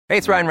Hey,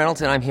 it's Ryan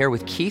Reynolds, and I'm here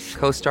with Keith,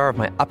 co-star of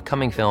my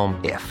upcoming film,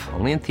 If,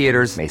 only in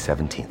theaters May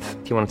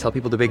 17th. Do you want to tell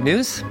people the big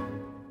news?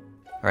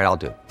 All right, I'll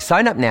do it.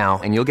 Sign up now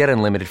and you'll get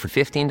unlimited for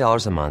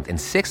 $15 a month and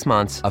 6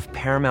 months of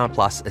Paramount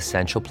Plus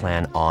Essential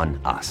Plan on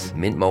us.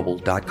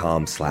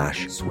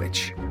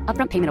 MintMobile.com/switch.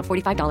 Upfront payment of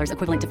 $45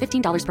 equivalent to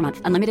 $15 per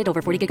month. Unlimited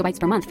over 40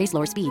 gigabytes per month. Face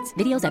lower speeds.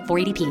 Videos at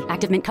 480p.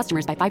 Active Mint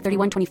customers by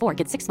 531.24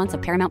 get 6 months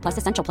of Paramount Plus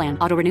Essential Plan.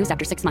 Auto renews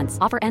after 6 months.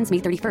 Offer ends May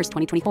 31st,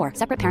 2024.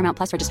 Separate Paramount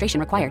Plus registration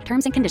required.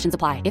 Terms and conditions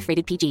apply if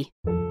rated PG.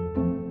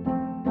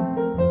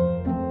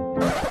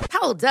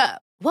 Hold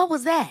up. What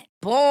was that?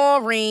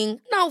 Boring.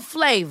 No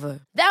flavor.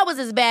 That was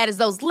as bad as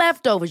those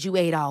leftovers you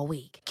ate all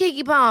week.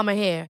 Keke Palmer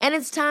here, and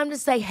it's time to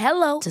say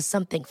hello to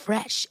something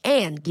fresh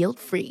and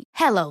guilt-free.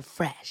 Hello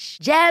Fresh.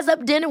 Jazz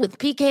up dinner with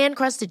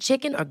pecan-crusted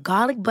chicken or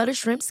garlic butter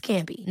shrimp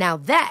scampi. Now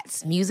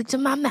that's music to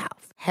my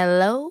mouth.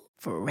 Hello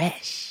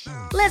Fresh.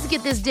 Let's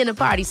get this dinner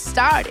party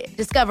started.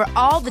 Discover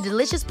all the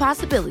delicious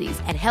possibilities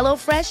at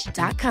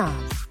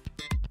hellofresh.com.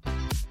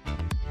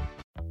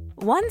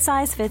 One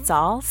size fits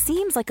all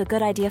seems like a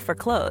good idea for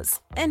clothes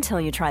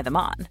until you try them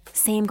on.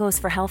 Same goes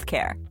for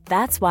healthcare.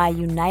 That's why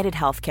United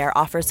Healthcare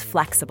offers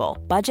flexible,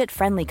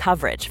 budget-friendly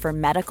coverage for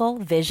medical,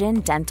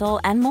 vision,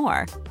 dental, and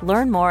more.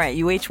 Learn more at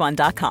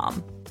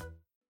uh1.com.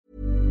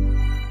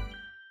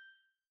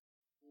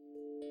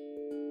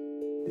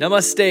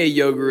 Namaste,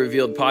 Yoga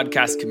Revealed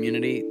podcast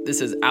community.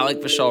 This is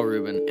Alec Vishal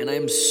Rubin, and I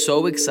am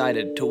so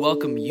excited to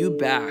welcome you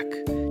back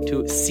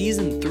to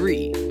Season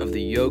 3 of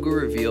the Yoga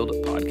Revealed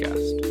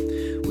podcast.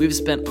 We've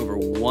spent over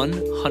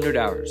 100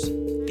 hours,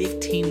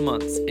 15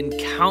 months, and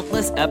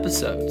countless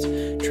episodes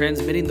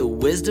transmitting the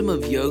wisdom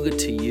of yoga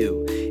to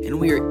you, and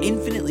we are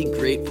infinitely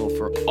grateful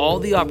for all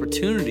the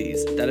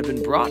opportunities that have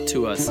been brought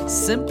to us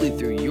simply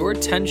through your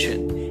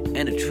attention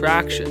and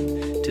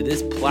attraction to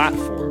this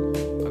platform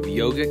of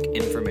yogic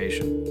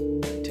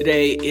information.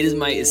 Today, it is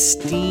my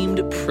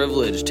esteemed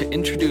privilege to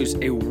introduce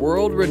a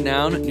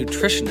world-renowned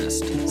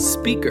nutritionist,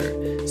 speaker,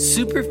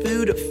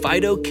 superfood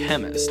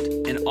phytochemist,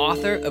 and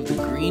author of the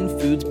Green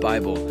Foods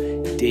Bible,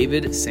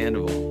 David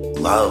Sandoval.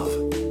 Love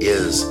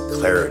is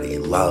clarity.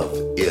 Love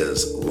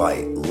is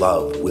light.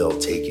 Love will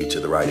take you to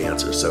the right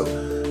answer. So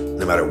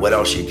no matter what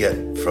else you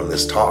get from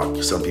this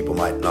talk, some people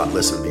might not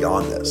listen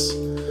beyond this.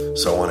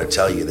 So I want to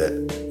tell you that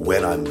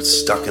when I'm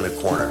stuck in a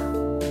corner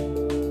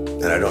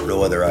and I don't know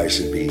whether I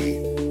should be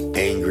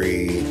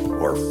angry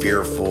or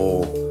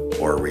fearful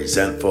or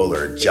resentful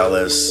or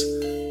jealous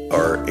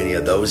or any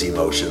of those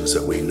emotions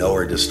that we know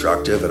are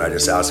destructive, and I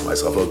just ask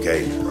myself,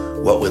 okay,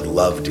 what would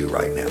love do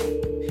right now?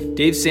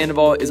 Dave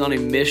Sandoval is on a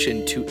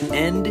mission to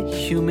end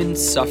human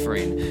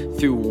suffering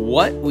through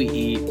what we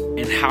eat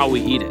and how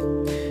we eat it.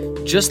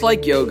 Just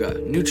like yoga,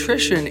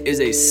 nutrition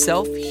is a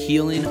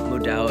self-healing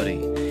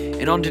modality.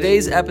 And on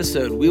today's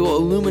episode, we will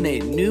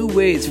illuminate new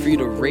ways for you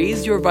to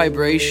raise your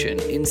vibration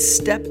and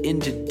step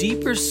into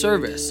deeper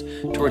service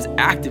towards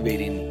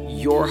activating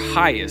your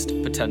highest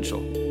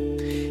potential.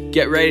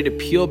 Get ready to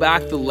peel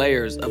back the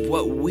layers of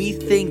what we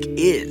think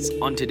is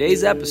on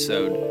today's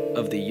episode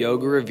of the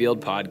Yoga Revealed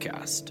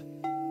podcast.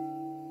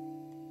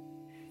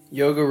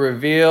 Yoga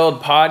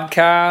Revealed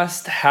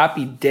podcast,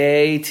 happy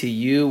day to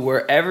you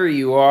wherever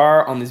you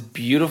are on this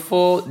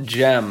beautiful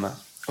gem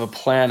of a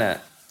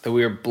planet that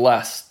we are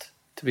blessed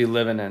to be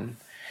living in.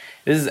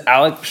 This is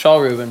Alec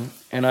Vishal Rubin,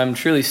 and I'm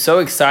truly so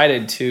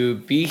excited to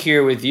be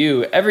here with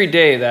you every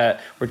day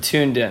that we're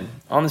tuned in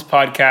on this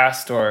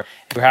podcast, or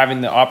if we're having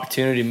the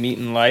opportunity to meet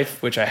in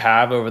life, which I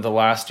have over the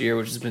last year,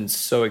 which has been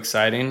so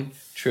exciting.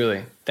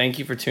 Truly, thank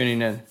you for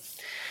tuning in.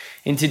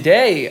 And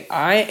today,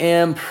 I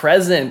am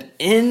present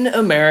in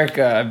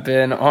America. I've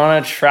been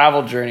on a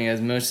travel journey, as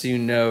most of you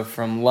know,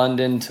 from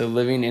London to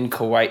living in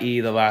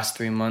Kauai the last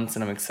 3 months,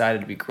 and I'm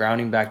excited to be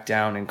grounding back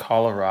down in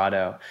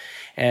Colorado.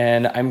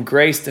 And I'm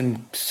graced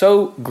and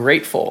so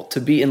grateful to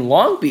be in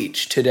Long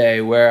Beach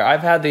today, where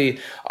I've had the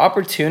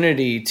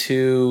opportunity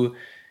to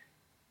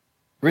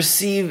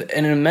receive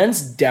an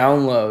immense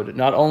download,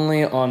 not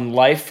only on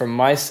life for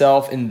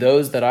myself and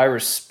those that I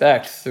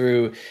respect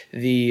through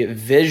the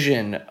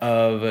vision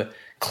of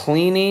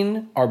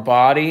cleaning our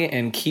body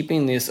and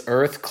keeping this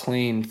earth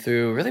clean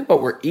through really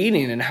what we're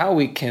eating and how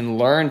we can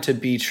learn to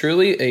be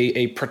truly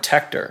a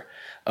protector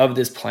of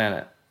this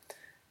planet,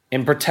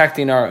 in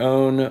protecting our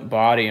own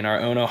body and our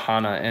own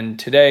ohana. And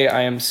today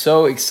I am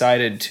so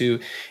excited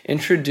to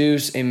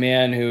introduce a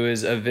man who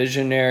is a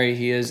visionary.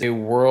 He is a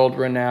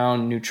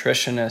world-renowned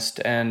nutritionist,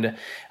 and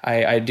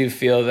I do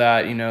feel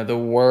that, the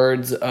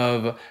words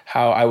of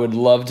how I would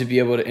love to be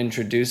able to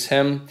introduce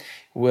him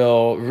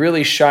will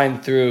really shine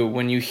through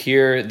when you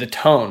hear the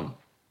tone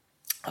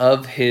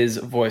of his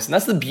voice. And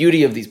that's the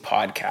beauty of these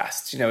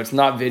podcasts. It's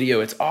not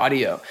video, it's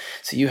audio.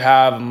 So you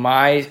have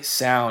my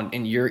sound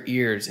in your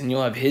ears, and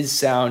you'll have his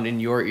sound in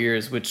your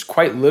ears, which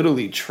quite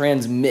literally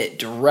transmit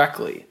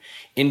directly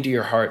into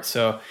your heart.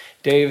 So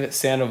Dave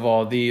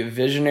Sandoval, the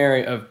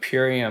visionary of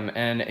Purium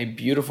and a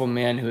beautiful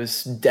man who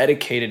has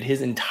dedicated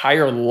his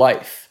entire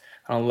life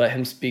I'll let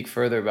him speak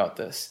further about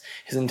this.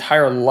 His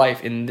entire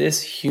life in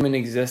this human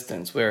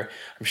existence, where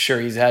I'm sure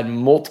he's had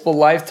multiple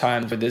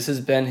lifetimes, but this has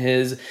been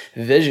his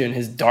vision,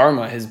 his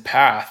dharma, his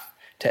path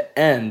to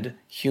end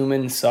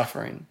human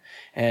suffering.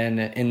 And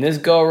in this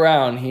go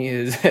around,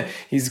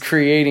 he's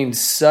creating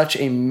such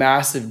a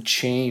massive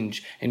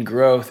change and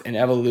growth and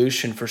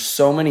evolution for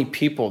so many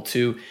people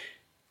to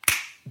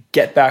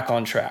get back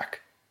on track.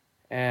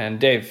 And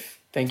Dave,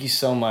 thank you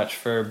so much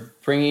for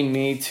bringing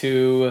me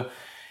to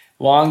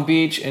Long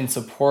Beach and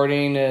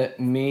supporting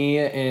me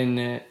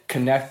in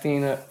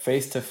connecting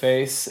face to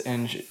face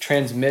and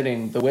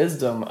transmitting the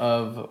wisdom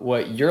of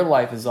what your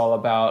life is all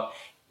about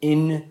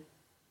in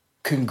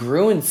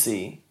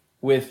congruency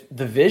with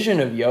the vision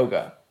of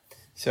yoga.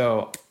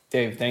 So,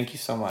 Dave, thank you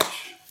so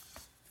much.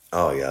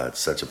 Oh, yeah, it's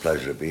such a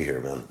pleasure to be here,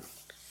 man.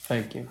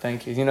 Thank you.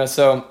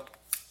 So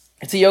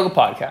it's a yoga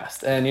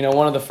podcast. And,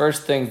 one of the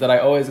first things that I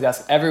always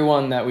ask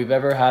everyone that we've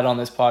ever had on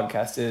this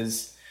podcast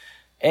is,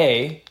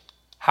 A,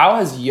 how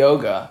has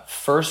yoga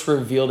first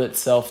revealed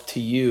itself to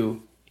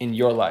you in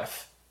your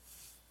life?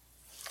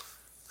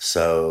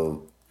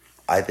 So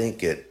I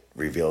think it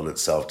revealed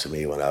itself to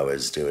me when I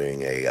was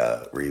doing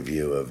a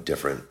review of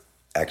different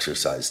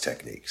exercise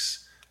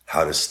techniques,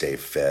 how to stay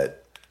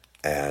fit.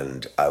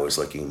 And I was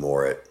looking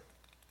more at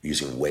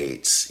using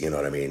weights, you know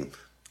what I mean?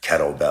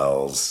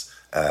 Kettlebells,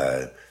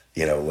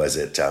 was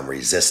it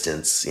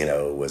resistance,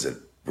 was it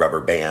rubber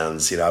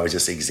bands? I was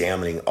just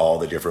examining all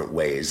the different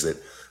ways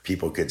that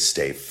people could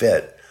stay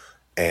fit.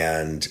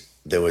 And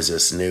there was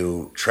this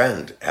new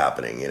trend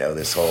happening,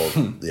 this whole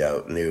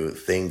new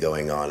thing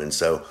going on. And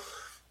so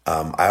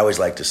I always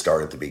like to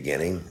start at the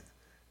beginning.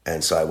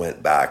 And so I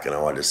went back and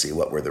I wanted to see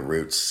what were the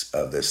roots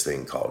of this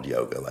thing called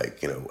yoga. Like,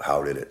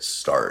 how did it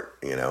start,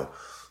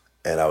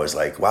 And I was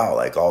like, wow,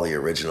 like all the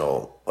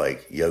original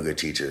yoga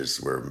teachers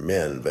were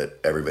men, but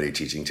everybody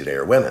teaching today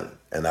are women.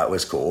 And that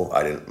was cool.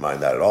 I didn't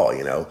mind that at all,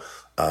 And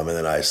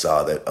then I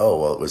saw that,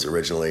 it was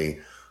originally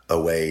a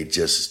way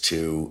just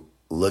to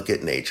look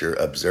at nature,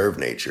 observe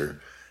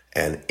nature,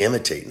 and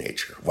imitate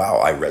nature. Wow,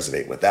 I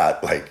resonate with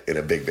that, in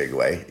a big, big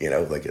way,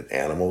 like at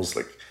animals,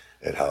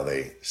 at how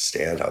they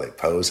stand, how they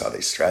pose, how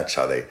they stretch,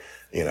 how they,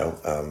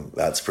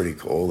 that's pretty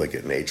cool. Look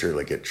at nature,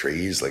 look at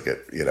trees, look at,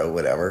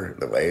 whatever,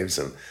 the waves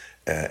and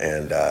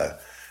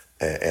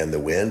the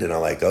wind. And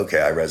I'm like,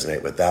 okay, I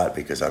resonate with that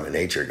because I'm a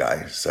nature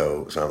guy.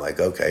 So I'm like,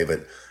 okay,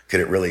 but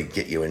could it really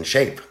get you in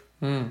shape?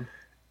 And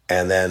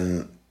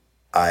then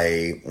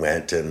I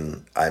went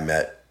and I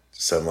met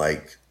some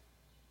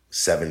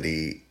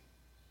 70,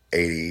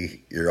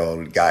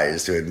 80-year-old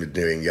guys who had been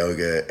doing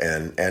yoga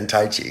and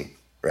Tai Chi,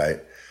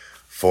 right?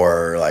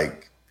 For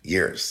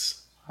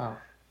years. Wow.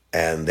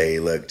 And they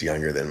looked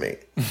younger than me.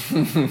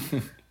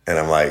 And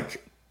I'm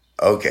like,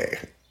 okay,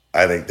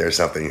 I think there's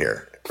something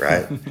here,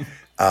 right?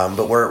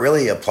 But where it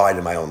really applied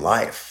to my own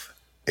life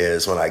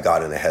is when I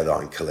got in a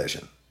head-on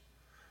collision.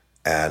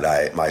 And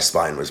my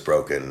spine was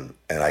broken,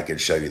 and I could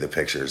show you the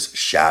pictures,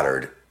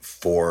 shattered,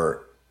 5,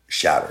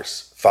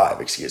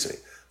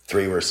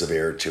 3 were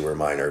severe, 2 were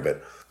minor,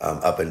 but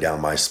up and down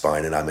my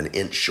spine. And I'm an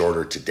inch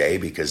shorter today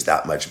because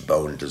that much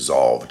bone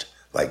dissolved,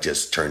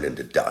 just turned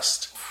into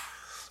dust.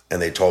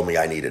 And they told me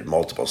I needed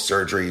multiple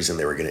surgeries and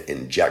they were going to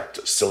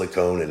inject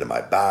silicone into my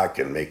back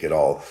and make it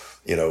all,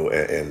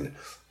 and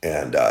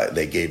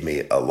they gave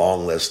me a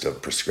long list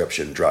of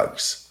prescription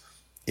drugs.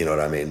 You know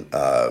what I mean?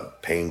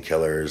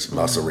 Painkillers,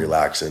 muscle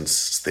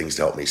relaxants, things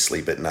to help me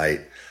sleep at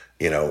night,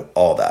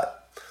 all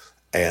that.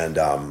 And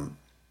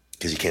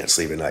because you can't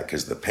sleep at night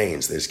because of the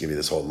pains, they just give you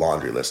this whole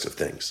laundry list of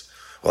things.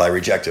 Well, I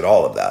rejected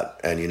all of that.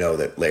 And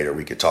that later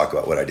we could talk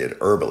about what I did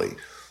herbally.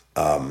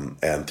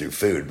 And through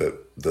food,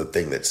 but the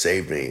thing that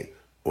saved me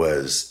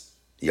was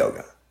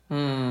yoga.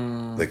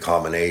 The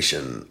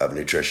combination of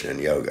nutrition and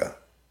yoga.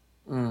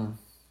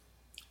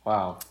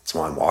 Wow. That's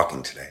why I'm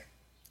walking today.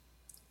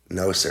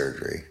 No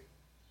surgery.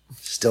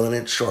 Still an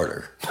inch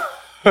shorter.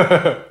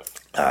 But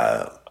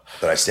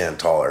I stand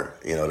taller,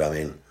 you know what I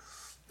mean?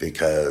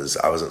 Because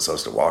I wasn't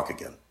supposed to walk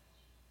again.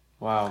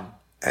 Wow.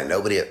 And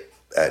nobody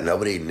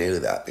knew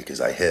that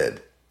because I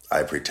hid.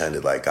 I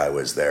pretended like I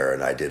was there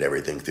and I did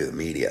everything through the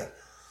media.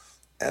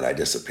 And I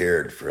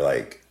disappeared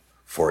for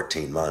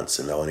 14 months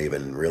and no one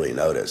even really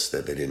noticed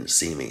that they didn't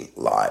see me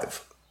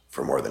live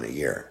for more than a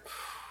year.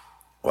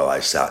 Well,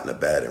 I sat in a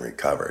bed and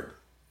recovered.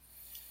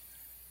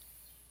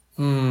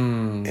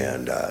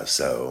 And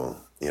so,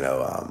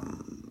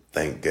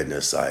 thank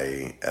goodness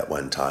I, at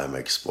one time,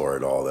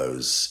 explored all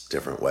those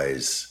different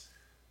ways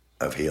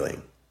of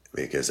healing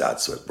because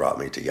that's what brought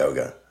me to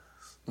yoga.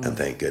 And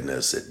thank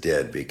goodness it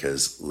did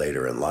because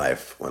later in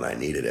life, when I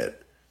needed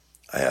it,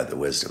 I had the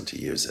wisdom to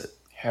use it.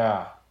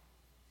 Yeah.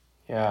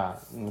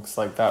 It looks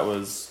like that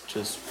was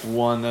just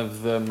one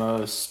of the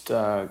most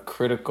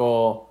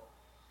critical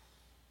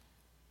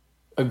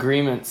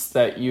agreements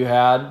that you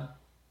had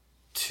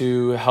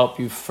to help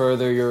you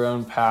further your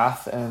own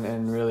path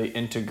and really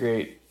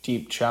integrate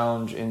deep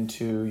challenge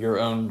into your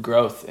own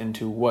growth,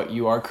 into what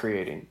you are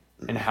creating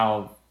and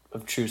how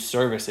of true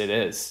service it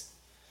is.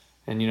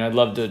 And, I'd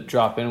love to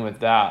drop into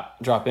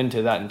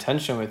that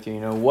intention with you.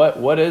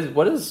 What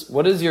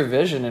is your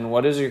vision and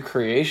what is your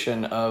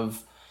creation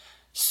of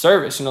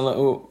service?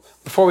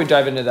 Before we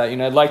dive into that,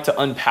 I'd like to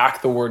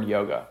unpack the word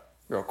yoga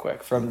real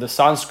quick. From the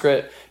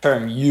Sanskrit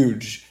term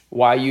yuj,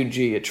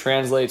 Y-U-G, it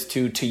translates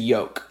to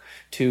yoke,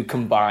 to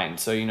combine.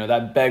 So,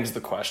 that begs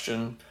the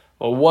question,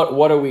 well,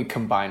 what are we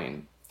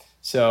combining?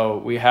 So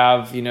we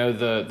have,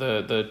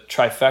 the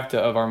trifecta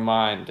of our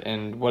mind.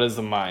 And what is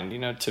the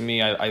mind? To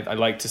me, I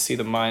like to see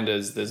the mind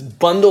as this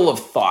bundle of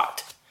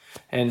thought.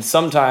 And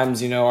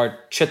sometimes, our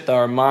chitta,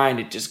 our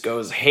mind, it just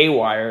goes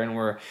haywire and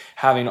we're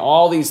having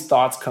all these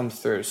thoughts come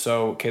through.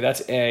 So, okay,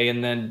 that's A.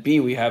 And then B,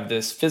 we have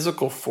this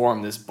physical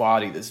form, this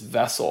body, this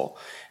vessel.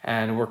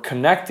 And we're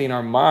connecting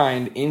our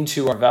mind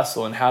into our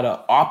vessel and how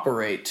to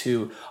operate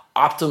to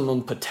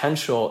optimum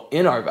potential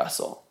in our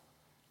vessel,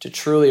 to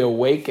truly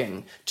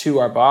awaken to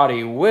our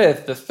body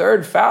with the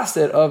third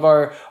facet of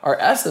our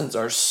essence,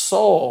 our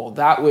soul,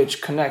 that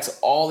which connects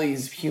all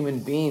these human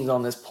beings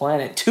on this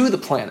planet to the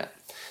planet.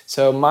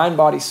 So mind,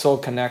 body, soul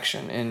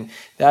connection. And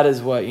that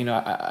is what,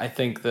 I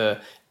think the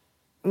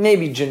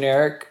maybe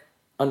generic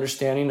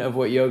understanding of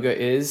what yoga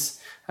is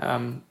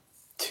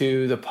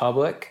to the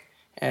public.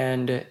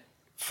 And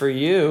for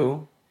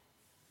you,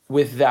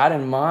 with that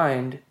in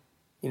mind,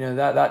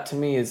 that to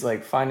me is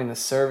like finding the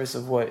service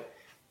of what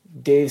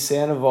Dave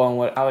Sandoval and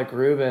what Alec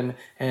Rubin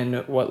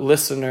and what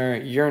listener,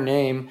 your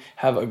name,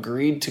 have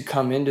agreed to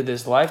come into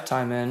this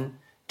lifetime in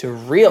to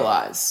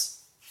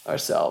realize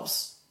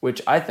ourselves,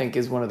 which I think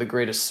is one of the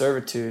greatest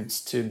servitudes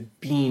to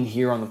being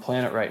here on the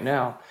planet right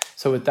now.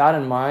 So with that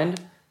in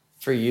mind,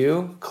 for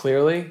you,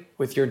 clearly,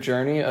 with your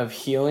journey of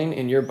healing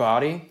in your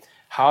body,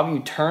 how have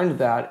you turned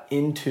that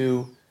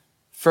into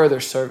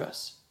further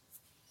service?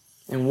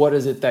 And what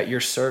is it that you're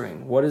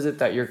serving? What is it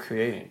that you're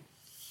creating?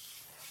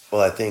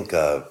 Well, I think,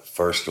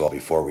 first of all,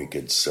 before we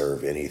could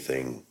serve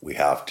anything, we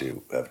have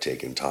to have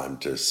taken time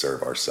to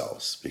serve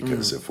ourselves.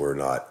 Because if we're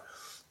not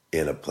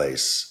in a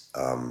place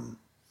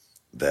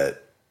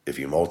that if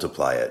you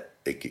multiply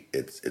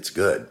it's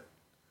good,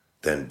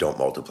 then don't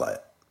multiply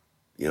it.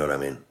 You know what I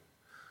mean?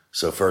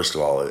 So first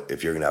of all,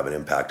 if you're going to have an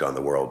impact on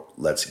the world,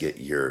 let's get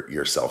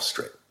yourself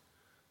straight.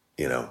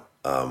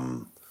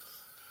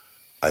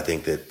 I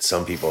think that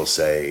some people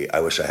say, I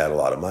wish I had a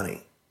lot of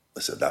money. I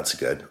said, that's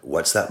good.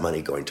 What's that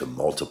money going to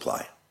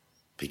multiply?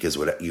 Because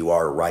what you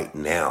are right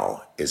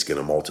now is going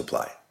to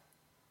multiply.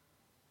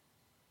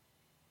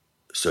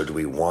 So do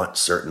we want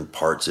certain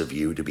parts of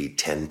you to be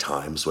 10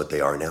 times what they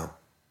are now?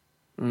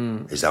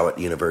 Is that what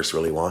the universe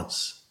really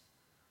wants?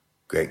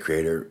 Great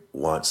Creator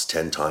wants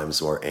 10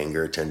 times more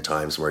anger, 10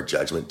 times more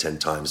judgment, 10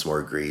 times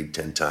more greed,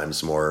 10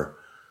 times more.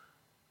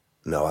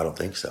 No, I don't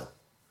think so.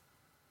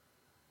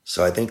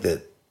 So I think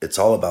that it's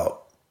all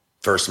about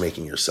first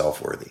making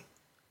yourself worthy.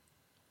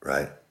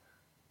 Right?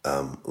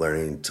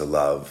 Learning to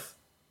love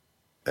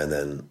and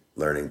then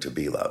learning to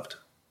be loved.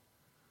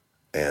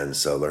 And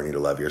so learning to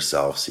love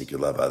yourself so you can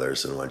love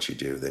others. And once you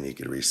do, then you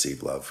can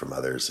receive love from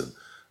others.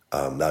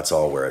 And that's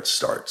all where it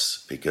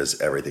starts, because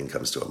everything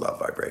comes to a love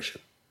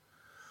vibration.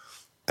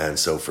 And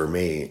so for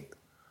me,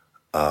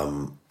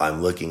 I'm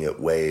looking at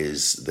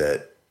ways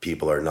that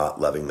people are not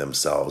loving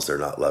themselves. They're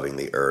not loving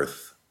the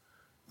earth.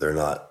 They're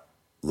not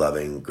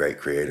loving Great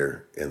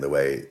Creator in the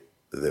way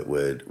that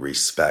would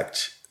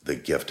respect the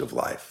gift of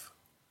life.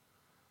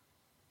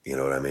 You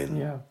know what I mean?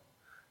 Yeah.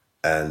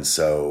 And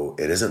so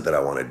it isn't that I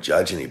want to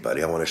judge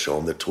anybody. I want to show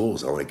them the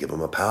tools. I want to give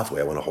them a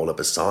pathway. I want to hold up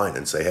a sign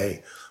and say,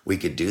 hey, we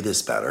could do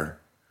this better.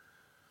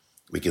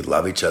 We could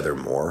love each other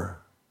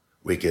more.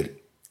 We could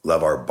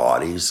love our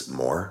bodies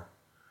more.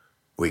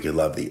 We could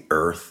love the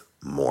earth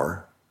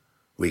more.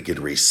 We could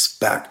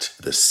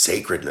respect the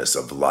sacredness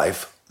of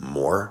life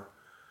more.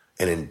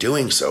 And in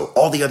doing so,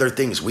 all the other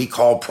things we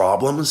call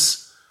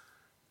problems,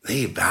 they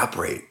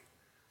evaporate.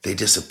 They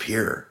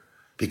disappear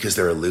because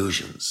they're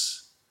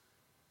illusions.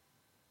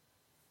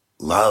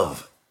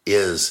 Love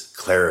is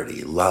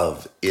clarity.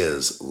 Love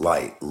is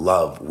light.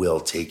 Love will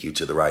take you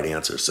to the right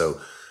answer.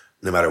 So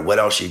no matter what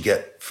else you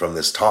get from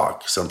this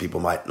talk, some people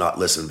might not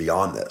listen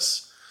beyond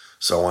this.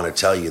 So I want to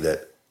tell you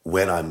that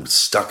when I'm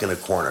stuck in a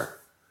corner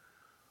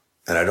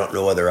and I don't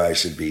know whether I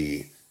should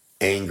be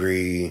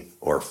angry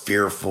or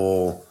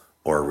fearful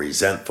or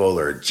resentful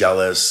or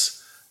jealous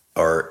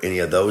or any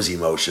of those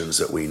emotions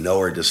that we know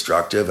are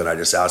destructive. And I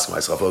just ask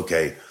myself,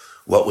 okay,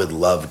 what would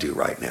love do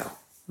right now?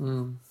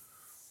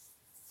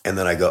 And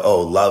then I go,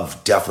 oh,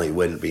 love definitely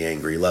wouldn't be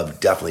angry. Love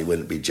definitely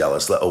wouldn't be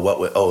jealous.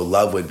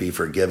 Love would be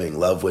forgiving.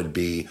 Love would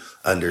be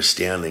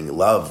understanding.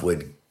 Love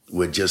would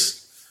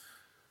just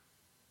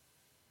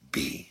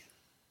be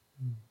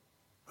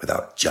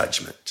without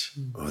judgment,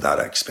 without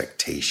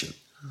expectation.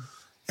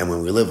 And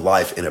when we live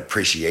life in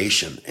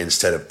appreciation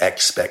instead of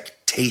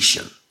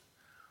expectation,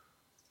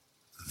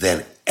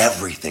 then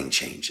everything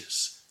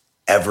changes.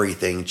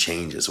 Everything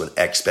changes when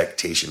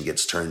expectation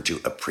gets turned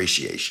to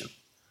appreciation.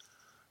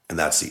 And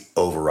that's the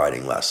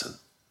overriding lesson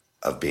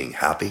of being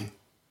happy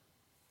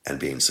and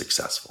being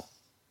successful,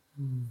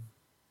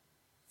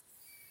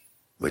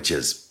 which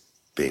is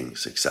being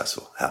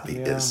successful. Happy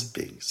is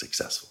being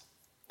successful.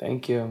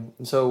 Thank you.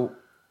 So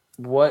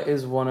what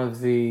is one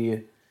of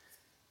the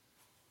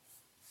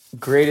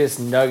greatest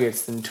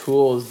nuggets and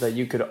tools that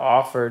you could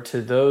offer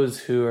to those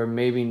who are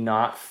maybe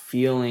not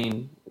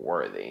feeling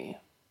worthy?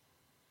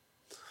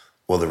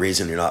 Well, the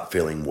reason you're not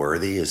feeling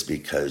worthy is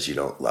because you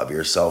don't love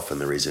yourself. And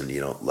the reason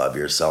you don't love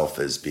yourself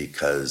is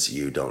because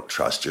you don't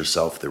trust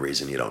yourself. The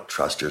reason you don't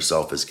trust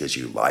yourself is because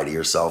you lie to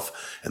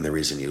yourself. And the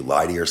reason you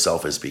lie to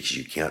yourself is because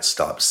you can't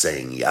stop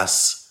saying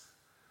yes,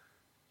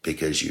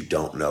 because you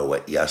don't know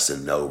what yes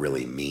and no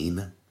really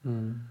mean.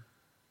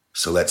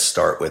 So let's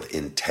start with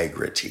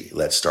integrity.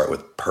 Let's start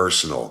with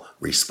personal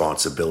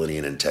responsibility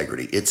and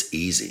integrity. It's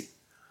easy.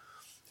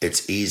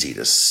 It's easy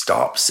to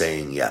stop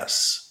saying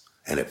yes,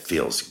 and it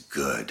feels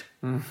good.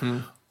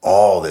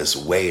 All this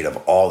weight of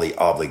all the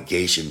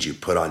obligations you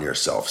put on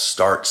yourself,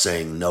 start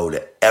saying no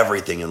to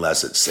everything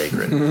unless it's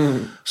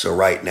sacred. So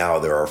right now,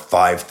 there are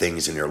 5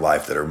 things in your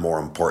life that are more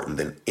important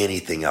than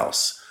anything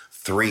else.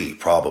 3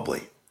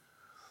 probably.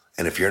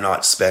 And if you're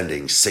not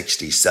spending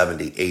 60,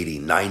 70, 80,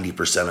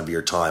 90% of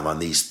your time on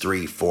these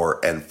 3,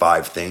 4, and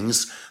 5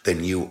 things,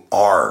 then you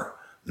are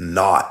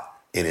not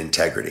in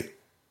integrity.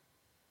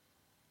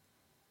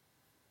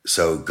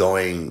 So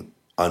going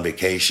on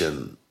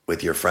vacation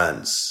with your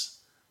friends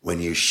when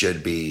you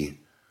should be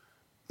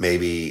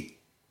maybe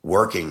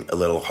working a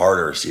little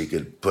harder so you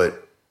could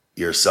put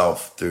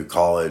yourself through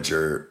college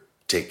or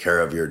take care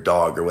of your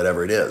dog or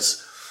whatever it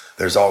is.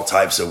 There's all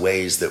types of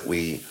ways that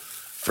we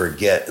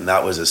forget, and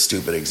that was a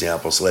stupid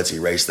example, so let's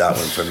erase that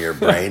one from your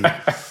brain.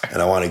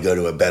 And I want to go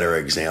to a better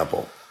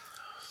example.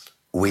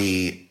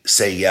 We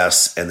say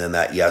yes, and then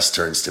that yes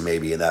turns to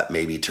maybe, and that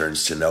maybe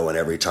turns to no, and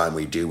every time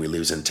we do, we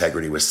lose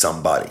integrity with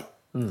somebody.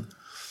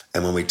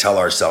 And when we tell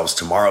ourselves,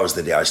 tomorrow's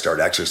the day I start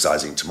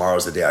exercising,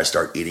 tomorrow's the day I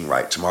start eating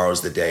right,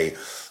 tomorrow's the day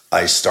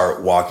I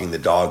start walking the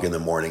dog in the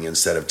morning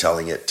instead of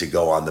telling it to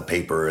go on the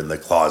paper in the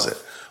closet,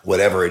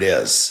 whatever it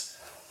is,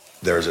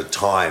 there's a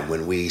time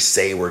when we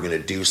say we're going to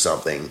do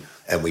something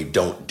and we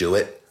don't do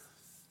it.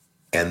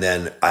 And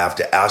then I have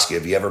to ask you,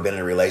 have you ever been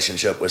in a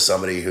relationship with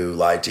somebody who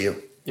lied to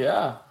you?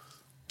 Yeah.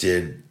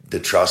 Did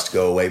the trust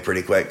go away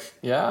pretty quick?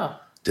 Yeah.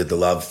 Did the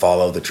love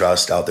follow the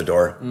trust out the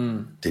door?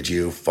 Did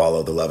you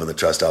follow the love and the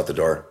trust out the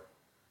door?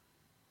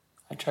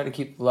 I try to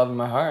keep the love in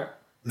my heart.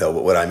 No,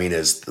 but what I mean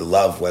is the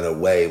love went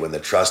away when the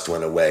trust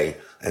went away.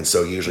 And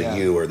so usually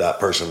you or that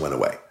person went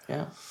away.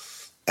 Yeah.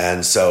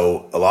 And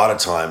so a lot of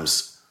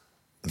times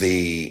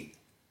the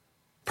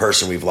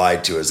person we've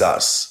lied to is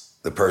us.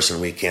 The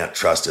person we can't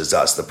trust is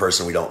us. The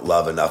person we don't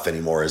love enough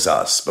anymore is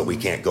us, but we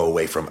can't go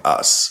away from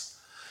us.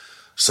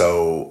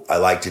 So I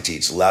like to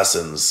teach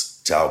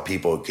lessons to how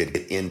people could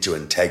get into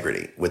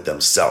integrity with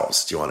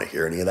themselves. Do you want to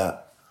hear any of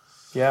that?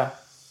 Yeah.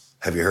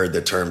 Have you heard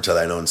the term, to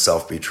thine own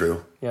self be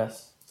true?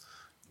 Yes.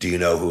 Do you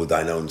know who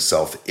thine own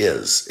self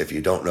is? If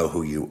you don't know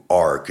who you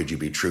are, could you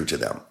be true to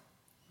them?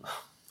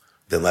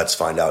 Then let's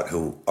find out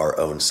who our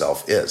own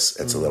self is.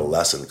 It's a little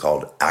lesson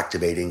called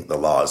Activating the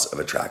Laws of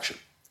Attraction.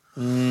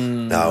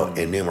 Now,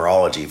 in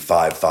numerology,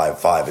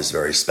 555 is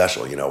very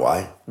special. You know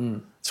why?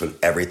 So when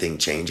everything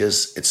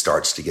changes, it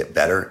starts to get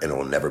better and it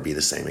will never be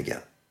the same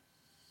again.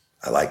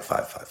 I like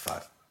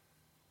 555,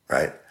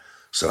 right?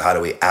 So how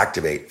do we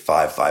activate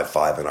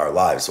 555 in our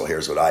lives? Well,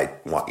 here's what I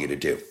want you to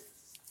do.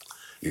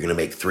 You're going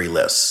to make 3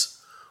 lists.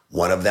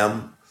 One of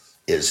them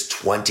is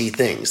 20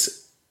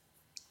 things.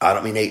 I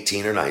don't mean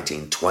 18 or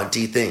 19,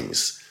 20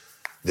 things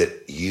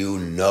that you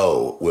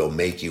know will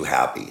make you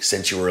happy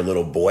since you were a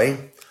little boy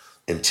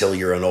until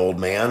you're an old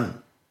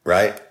man,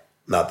 right?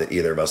 Not that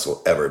either of us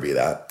will ever be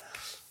that,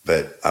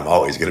 but I'm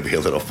always going to be a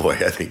little boy.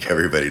 I think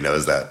everybody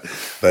knows that.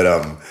 But,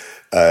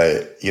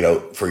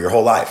 for your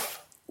whole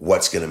life,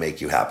 what's going to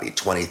make you happy?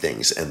 20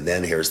 things. And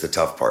then here's the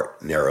tough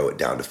part, narrow it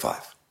down to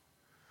 5.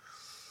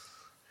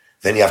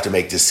 Then you have to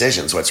make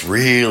decisions, what's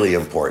really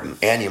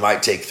important. And you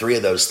might take 3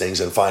 of those things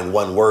and find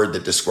one word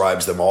that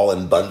describes them all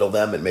and bundle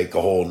them and make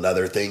a whole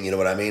nother thing. You know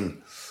what I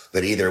mean?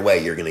 But either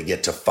way, you're going to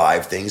get to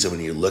 5 things. And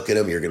when you look at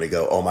them, you're going to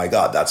go, oh my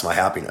God, that's my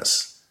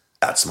happiness.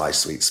 That's my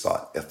sweet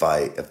spot. If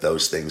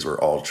those things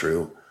were all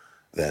true,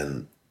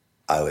 then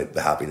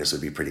the happiness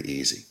would be pretty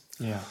easy.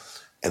 Yeah.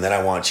 And then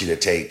I want you to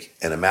take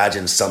and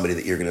imagine somebody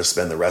that you're going to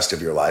spend the rest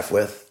of your life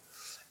with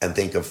and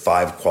think of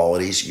 5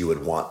 qualities you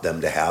would want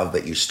them to have,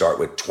 but you start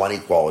with 20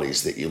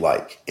 qualities that you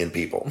like in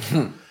people.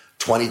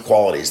 20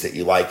 qualities that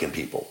you like in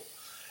people.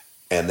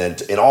 And then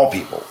in all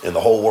people, in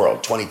the whole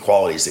world, 20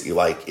 qualities that you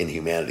like in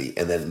humanity,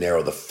 and then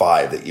narrow the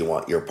 5 that you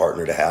want your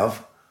partner to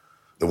have,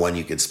 the one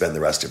you could spend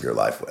the rest of your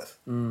life with.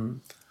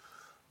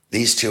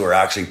 These 2 are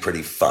actually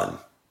pretty fun,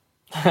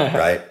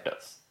 right?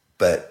 Yes.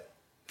 But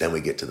then we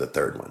get to the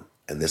 3rd one.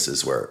 And this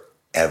is where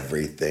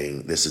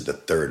this is the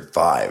 3rd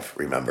 5,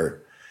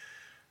 remember?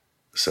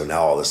 So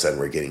now all of a sudden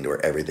we're getting to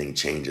where everything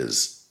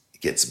changes,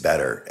 gets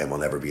better, and will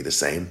never be the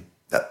same.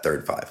 That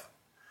 3rd 5.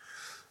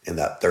 In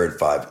that 3rd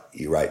 5,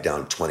 you write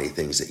down 20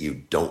 things that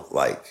you don't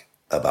like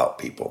about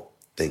people.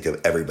 Think of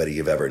everybody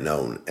you've ever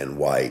known and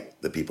why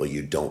the people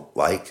you don't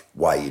like,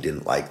 why you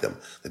didn't like them.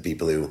 The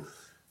people who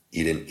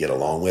you didn't get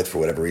along with for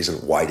whatever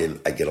reason. Why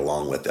didn't I get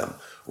along with them?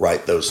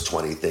 Write those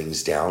 20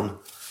 things down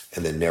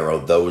and then narrow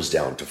those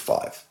down to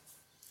 5.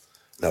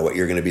 Now, what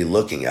you're going to be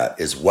looking at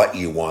is what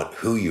you want,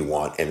 who you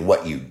want, and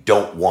what you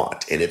don't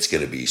want. And it's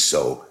going to be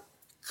so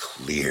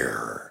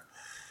clear.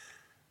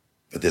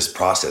 But this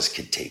process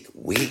could take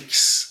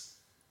weeks.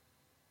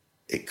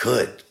 It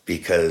could,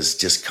 because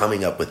just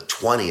coming up with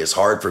 20 is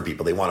hard for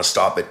people. They want to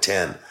stop at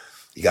 10.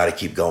 You got to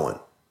keep going,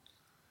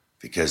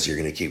 because you're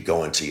going to keep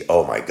going to,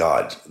 oh my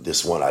God,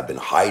 this one I've been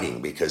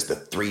hiding because the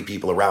 3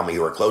 people around me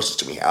who are closest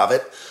to me have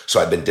it. So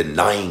I've been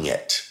denying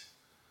it.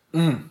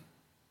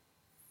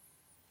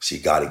 So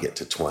you got to get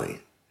to 20,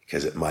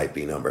 because it might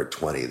be number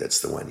 20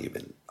 that's the one you've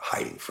been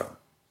hiding from.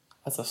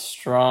 That's a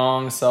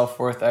strong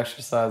self-worth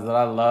exercise that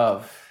I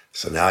love.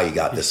 So now you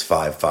got this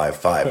 5, 5,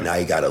 5. Now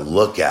you got to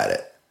look at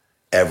it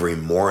every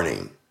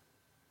morning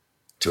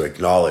to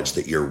acknowledge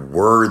that you're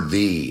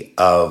worthy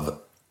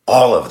of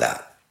all of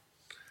that.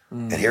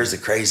 And here's the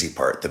crazy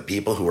part. The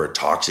people who are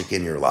toxic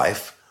in your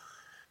life,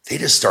 they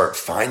just start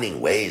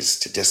finding ways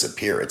to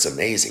disappear. It's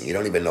amazing. You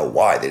don't even know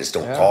why. They just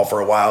don't call for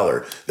a while,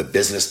 or the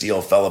business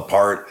deal fell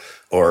apart,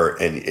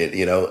 and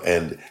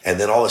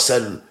then all of a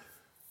sudden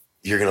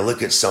you're going to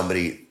look at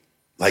somebody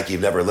like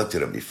you've never looked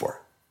at them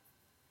before.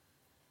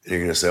 And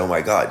you're going to say, oh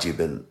my God, you've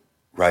been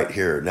right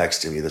here next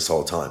to me this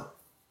whole time.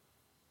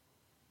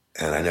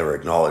 And I never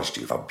acknowledged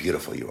you, how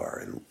beautiful you are,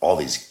 and all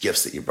these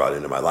gifts that you brought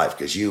into my life,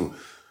 because you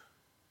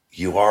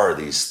are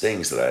these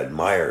things that I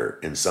admire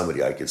in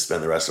somebody I could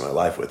spend the rest of my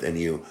life with. And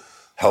you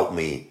help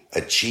me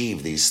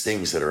achieve these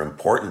things that are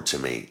important to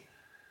me.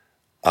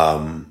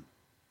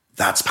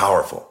 That's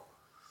powerful.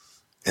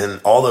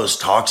 And all those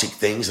toxic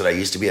things that I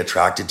used to be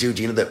attracted to,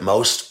 do you know that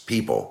most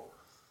people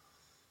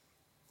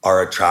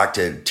are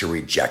attracted to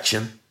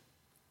rejection?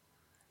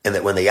 And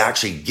that when they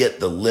actually get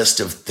the list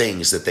of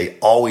things that they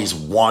always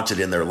wanted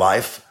in their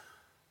life,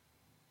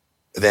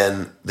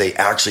 then they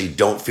actually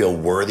don't feel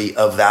worthy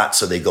of that.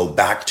 So they go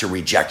back to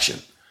rejection.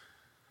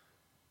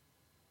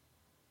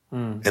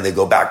 And they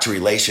go back to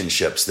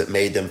relationships that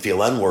made them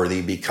feel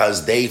unworthy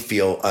because they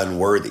feel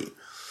unworthy.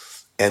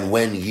 And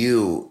when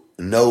you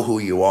know who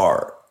you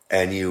are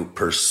and you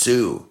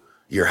pursue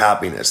your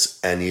happiness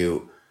and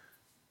you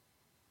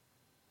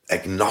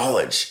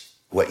acknowledge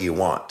what you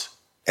want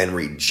and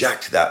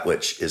reject that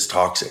which is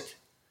toxic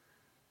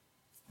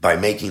by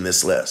making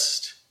this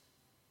list,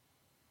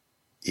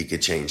 you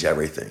could change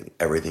everything.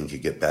 Everything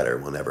could get better.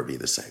 Will never be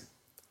the same.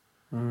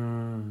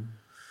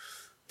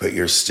 But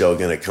you're still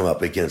going to come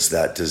up against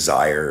that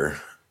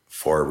desire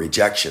for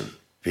rejection,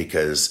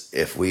 because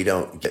if we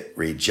don't get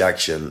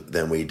rejection,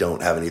 then we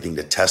don't have anything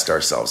to test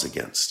ourselves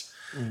against.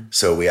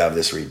 So we have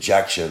this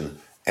rejection,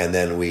 and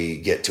then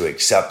we get to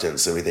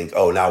acceptance, and we think,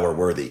 oh, now we're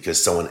worthy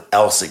because someone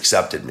else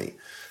accepted me.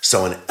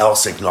 Someone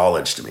else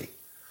acknowledged me.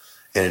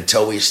 And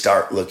until we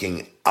start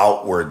looking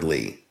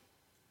outwardly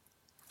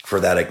for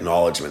that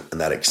acknowledgement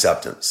and that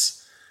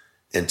acceptance,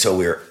 until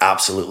we're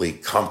absolutely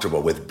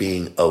comfortable with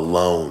being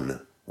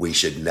alone, we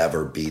should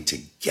never be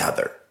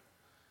together.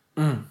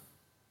 I'll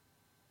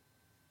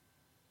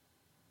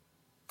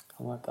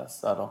let that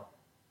settle.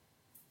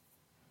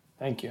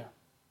 Thank you.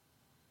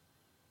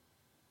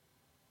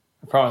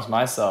 I promised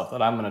myself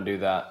that I'm going to do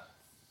that.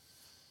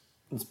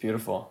 It's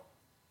beautiful.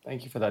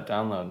 Thank you for that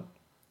download.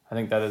 I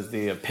think that is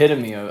the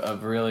epitome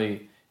of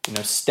really,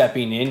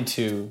 stepping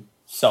into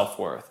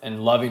self-worth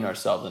and loving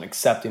ourselves and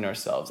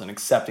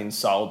accepting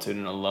solitude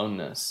and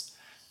aloneness.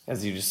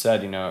 As you just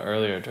said,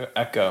 earlier, to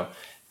echo,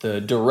 the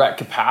direct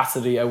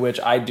capacity at which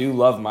I do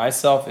love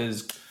myself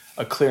is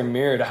a clear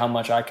mirror to how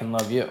much I can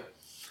love you.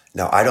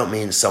 Now, I don't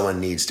mean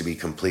someone needs to be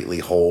completely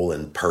whole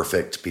and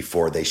perfect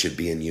before they should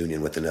be in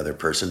union with another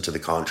person. To the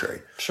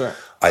contrary. Sure.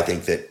 I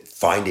think that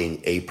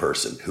finding a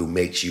person who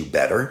makes you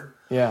better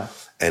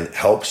and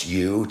helps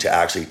you to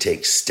actually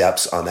take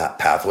steps on that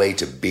pathway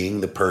to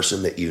being the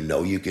person that you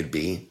know you could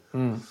be,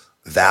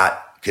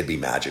 that could be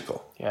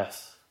magical.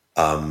 Yes.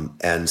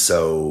 And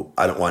so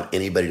I don't want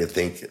anybody to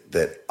think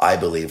that I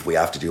believe we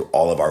have to do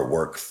all of our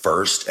work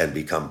first and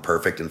become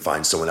perfect and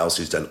find someone else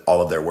who's done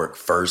all of their work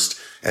first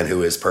and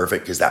who is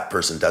perfect, because that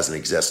person doesn't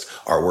exist.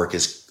 Our work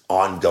is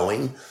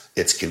ongoing.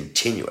 It's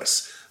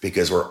continuous,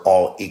 because we're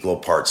all equal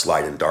parts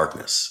light and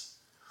darkness.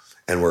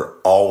 And we're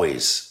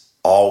always,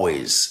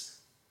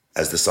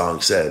 as the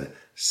song said,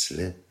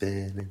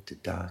 slipping into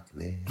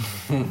darkness.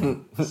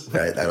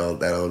 Right? That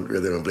old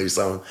rhythm and blues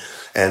song.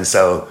 And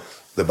so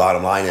the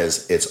bottom line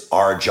is, it's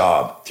our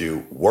job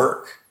through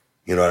work,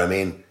 you know what I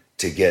mean?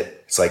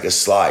 It's like a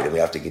slide, and we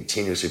have to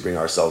continuously bring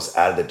ourselves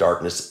out of the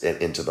darkness and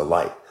into the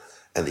light.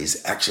 And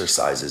these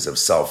exercises of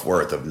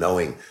self-worth, of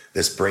knowing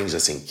this brings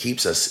us and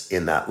keeps us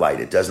in that light.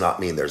 It does not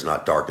mean there's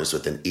not darkness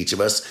within each of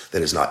us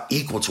that is not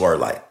equal to our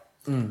light.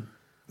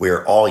 We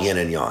are all yin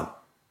and yang.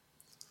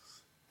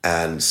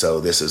 And so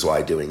this is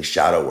why doing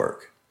shadow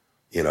work,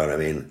 you know what I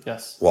mean?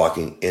 Yes.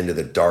 Walking into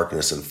the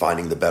darkness and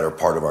finding the better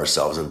part of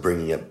ourselves and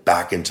bringing it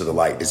back into the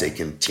light is a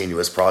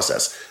continuous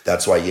process.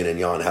 That's why yin and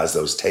yang has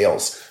those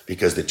tails,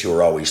 because the two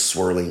are always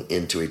swirling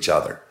into each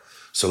other.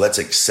 So let's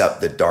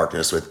accept the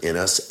darkness within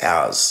us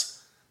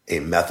as a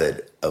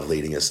method of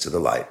leading us to the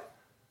light.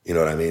 You know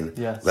what I mean?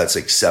 Yes. Let's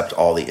accept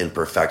all the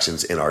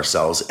imperfections in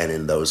ourselves and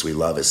in those we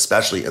love,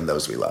 especially in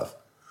those we love.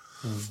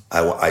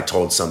 I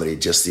told somebody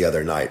just the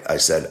other night, I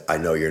said, I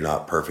know you're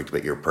not perfect,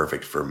 but you're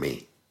perfect for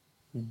me.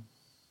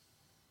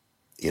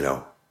 You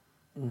know?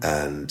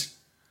 And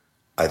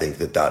I think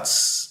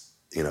that's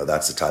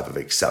the type of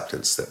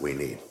acceptance that we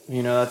need.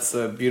 You know, that's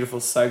a beautiful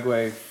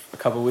segue. A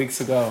couple of weeks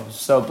ago,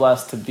 so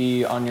blessed to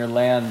be on your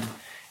land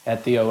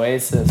at the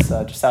Oasis,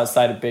 just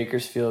outside of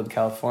Bakersfield,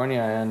 California.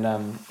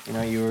 And,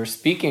 you were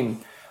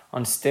speaking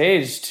on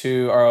stage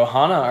to our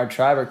Ohana, our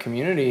tribe, our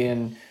community,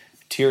 and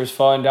tears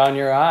falling down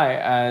your eye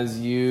as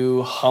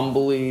you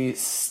humbly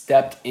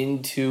stepped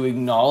into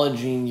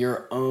acknowledging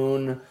your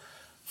own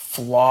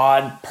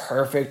flawed,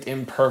 perfect,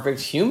 imperfect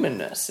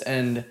humanness.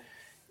 And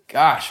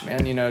gosh,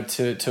 man,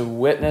 to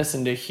witness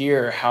and to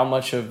hear how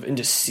much and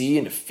to see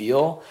and to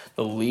feel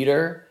the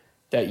leader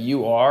that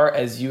you are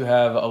as you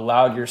have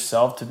allowed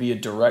yourself to be a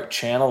direct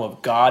channel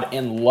of God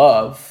and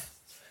love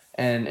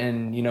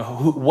and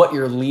what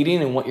you're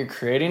leading and what you're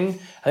creating.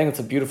 I think it's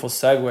a beautiful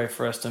segue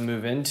for us to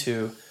move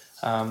into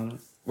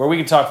where we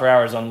can talk for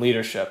hours on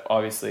leadership,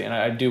 obviously. And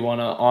I do want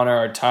to honor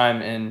our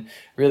time and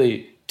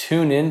really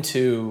tune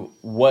into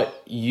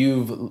what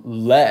you've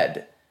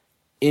led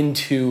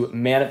into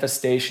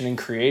manifestation and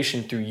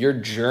creation through your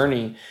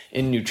journey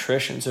in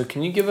nutrition. So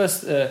can you give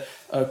us a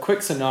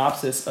quick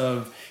synopsis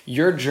of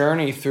your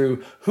journey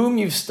through whom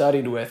you've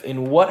studied with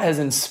and what has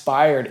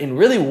inspired and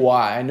really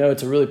why? I know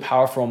it's a really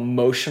powerful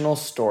emotional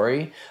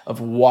story of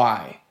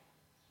why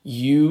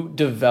you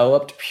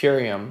developed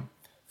Purium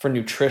for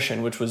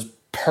nutrition, which was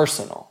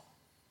personal.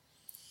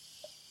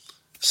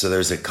 So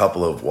there's a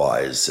couple of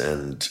whys,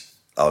 and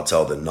I'll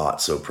tell the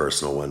not so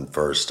personal one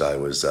first. I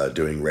was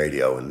doing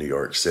radio in New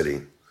York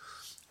City,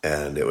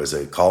 and it was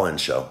a call-in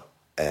show.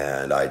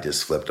 And I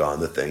just flipped on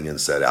the thing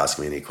and said, ask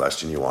me any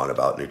question you want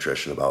about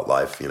nutrition, about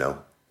life,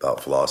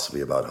 about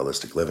philosophy, about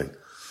holistic living.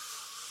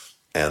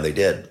 And they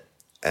did.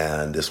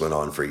 And this went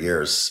on for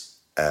years.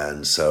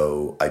 And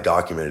so I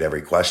documented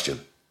every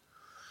question.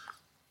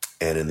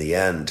 And in the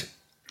end,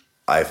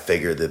 I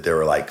figured that there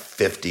were like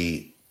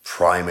 50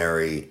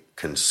 primary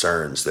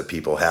concerns that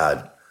people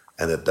had,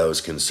 and that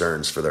those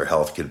concerns for their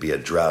health could be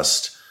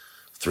addressed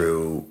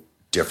through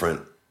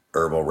different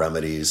herbal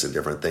remedies and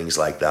different things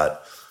like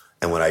that.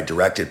 And when I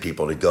directed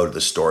people to go to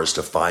the stores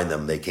to find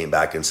them, they came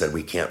back and said,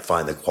 we can't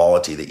find the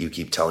quality that you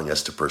keep telling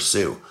us to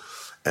pursue.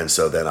 And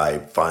so then I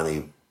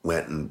finally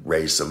went and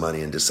raised some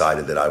money and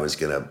decided that I was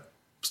going to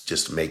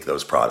just make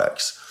those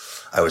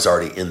products. I was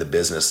already in the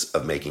business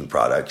of making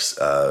products,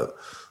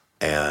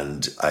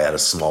 and I had a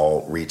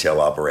small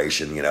retail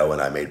operation,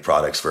 and I made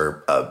products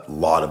for a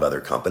lot of other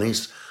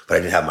companies, but I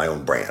didn't have my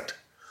own brand.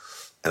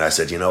 And I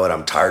said, you know what?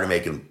 I'm tired of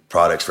making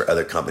products for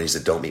other companies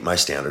that don't meet my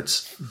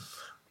standards.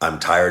 I'm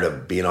tired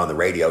of being on the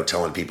radio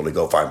telling people to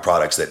go find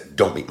products that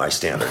don't meet my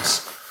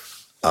standards.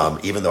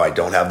 Even though I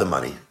don't have the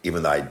money,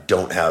 even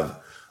though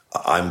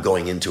I'm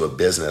going into a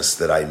business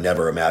that I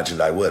never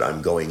imagined I would.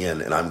 I'm going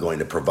in and I'm going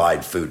to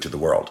provide food to the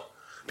world,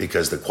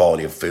 because the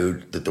quality of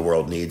food that the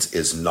world needs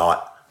is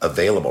not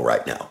available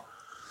right now.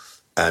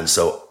 And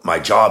so my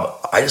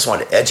job, I just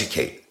wanted to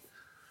educate.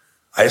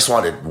 I just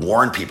wanted to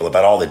warn people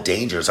about all the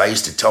dangers. I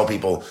used to tell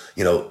people,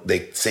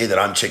 they say that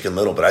I'm Chicken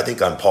Little, but I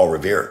think I'm Paul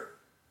Revere.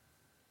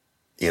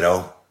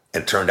 And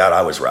it turned out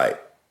I was right.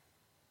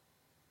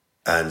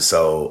 And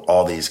so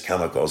all these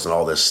chemicals and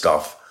all this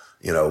stuff,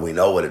 we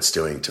know what it's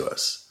doing to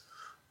us.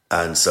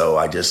 And so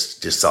I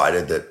just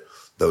decided that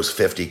those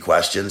 50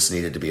 questions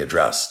needed to be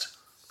addressed.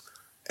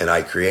 And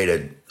I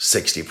created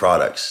 60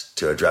 products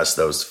to address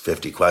those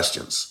 50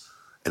 questions.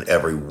 And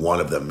every one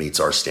of them meets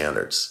our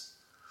standards.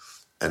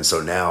 And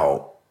so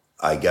now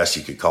I guess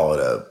you could call it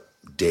a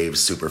Dave's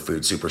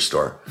Superfood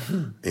Superstore,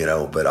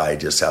 but I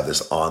just have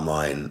this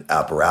online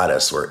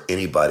apparatus where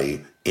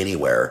anybody,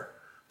 anywhere,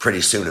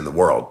 pretty soon in the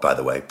world, by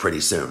the way, pretty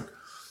soon,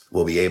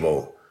 will be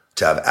able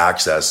to have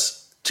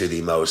access to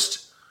the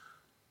most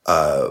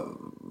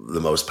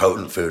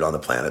potent food on the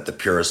planet, the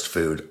purest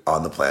food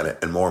on the planet,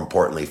 and more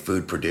importantly,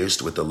 food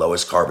produced with the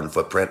lowest carbon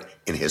footprint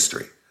in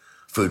history.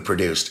 Food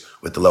produced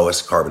with the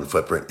lowest carbon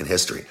footprint in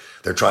history.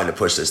 They're trying to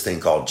push this thing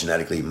called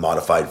genetically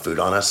modified food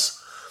on us.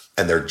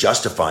 And they're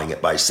justifying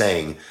it by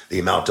saying the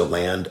amount of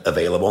land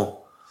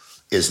available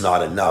is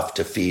not enough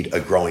to feed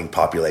a growing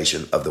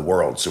population of the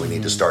world. So we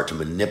need to start to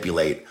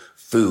manipulate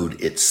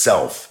food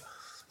itself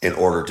in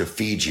order to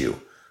feed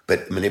you.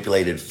 But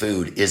manipulated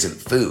food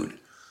isn't food.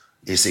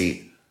 You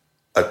see,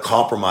 a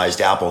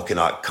compromised apple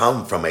cannot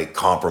come from a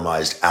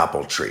compromised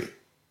apple tree.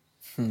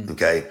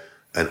 Okay?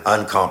 An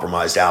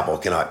uncompromised apple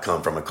cannot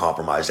come from a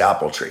compromised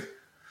apple tree.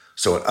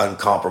 So an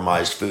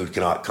uncompromised food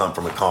cannot come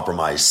from a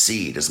compromised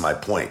seed, is my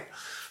point.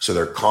 So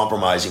they're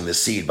compromising the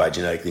seed by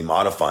genetically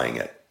modifying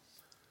it.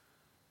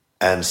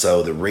 And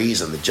so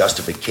the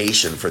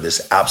justification for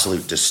this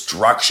absolute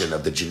destruction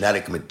of the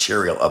genetic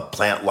material of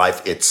plant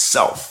life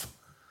itself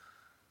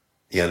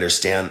You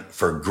understand?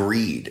 For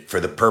greed, for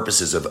the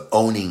purposes of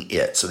owning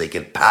it, so they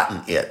can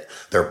patent it.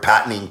 They're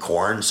patenting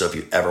corn, so if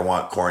you ever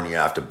want corn, you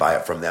have to buy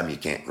it from them. You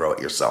can't grow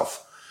it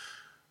yourself.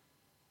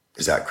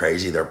 Is that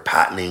crazy? They're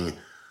patenting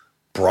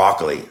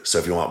broccoli, so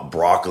if you want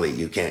broccoli,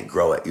 you can't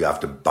grow it. You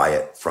have to buy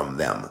it from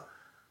them.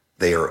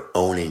 They are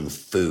owning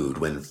food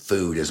when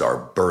food is our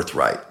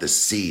birthright. The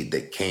seed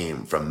that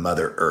came from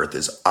Mother Earth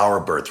is our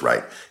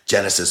birthright.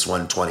 Genesis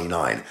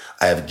 1:29,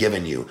 I have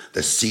given you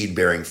the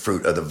seed-bearing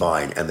fruit of the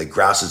vine and the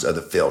grasses of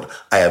the field.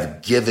 I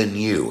have given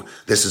you.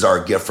 This is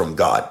our gift from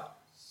God.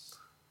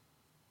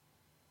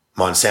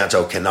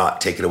 Monsanto cannot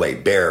take it away.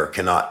 Bayer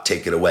cannot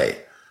take it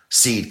away.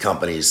 Seed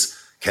companies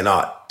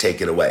cannot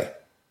take it away.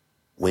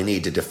 We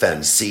need to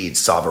defend seed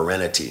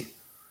sovereignty.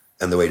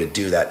 And the way to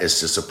do that is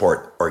to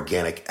support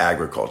organic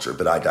agriculture.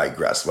 But I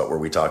digress. What were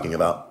we talking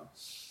about?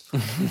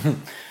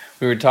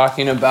 We were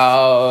talking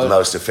about the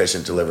most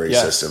efficient delivery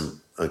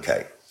system.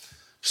 Okay.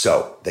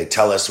 So they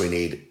tell us we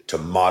need to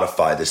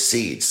modify the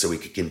seeds so we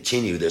can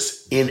continue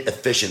this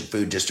inefficient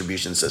food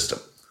distribution system.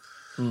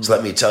 So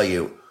let me tell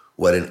you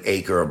what an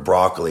acre of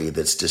broccoli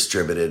that's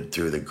distributed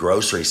through the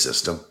grocery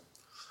system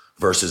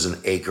versus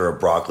an acre of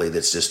broccoli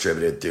that's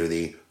distributed through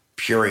the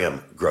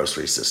Purium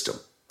grocery system.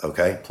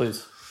 Okay?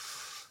 Please.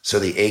 So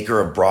the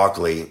acre of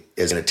broccoli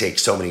is going to take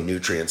so many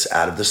nutrients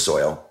out of the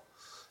soil,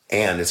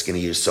 and it's going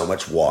to use so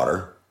much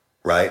water,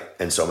 right?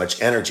 And so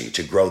much energy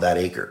to grow that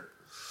acre.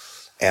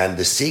 And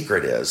the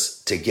secret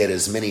is to get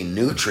as many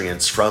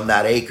nutrients from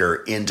that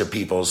acre into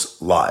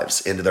people's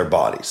lives, into their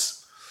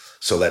bodies.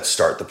 So let's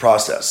start the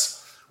process.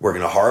 We're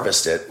going to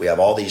harvest it. We have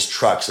all these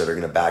trucks that are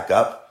going to back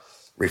up,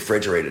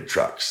 refrigerated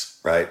trucks,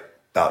 right?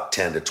 About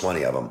 10 to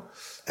 20 of them.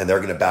 And they're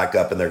going to back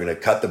up and they're going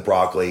to cut the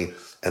broccoli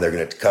and they're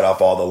going to cut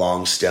off all the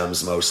long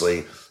stems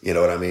mostly, you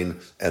know what I mean?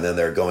 And then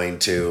they're going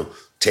to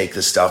take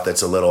the stuff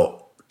that's a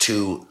little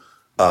too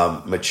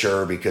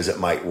mature because it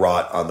might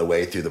rot on the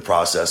way through the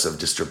process of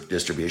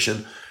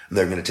distribution. And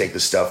they're going to take the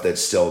stuff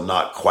that's still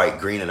not quite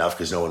green enough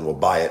because no one will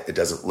buy it. It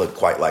doesn't look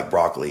quite like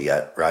broccoli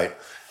yet, right?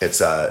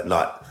 It's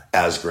not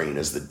as green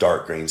as the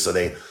dark green. So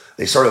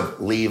they sort of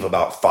leave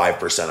about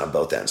 5% on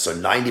both ends. So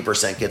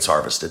 90% gets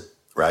harvested,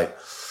 right?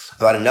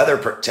 About another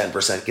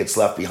 10% gets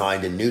left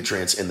behind in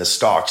nutrients in the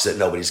stocks that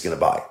nobody's going to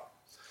buy.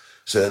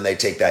 So then they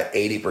take that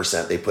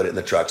 80%, they put it in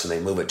the trucks and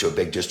they move it to a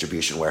big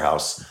distribution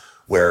warehouse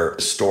where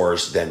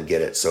stores then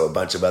get it. So a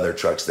bunch of other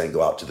trucks then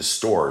go out to the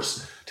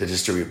stores to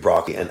distribute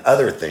broccoli and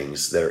other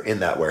things that are in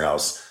that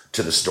warehouse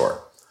to the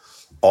store.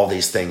 All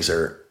these things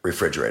are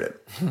refrigerated,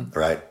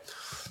 right?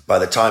 By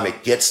the time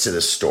it gets to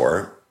the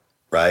store,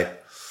 right,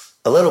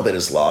 a little bit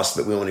is lost,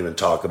 but we won't even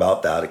talk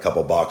about that. A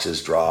couple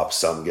boxes drop,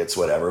 some gets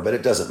whatever, but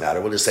it doesn't matter.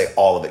 We'll just say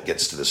all of it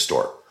gets to the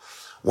store.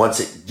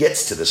 Once it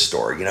gets to the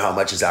store, you know how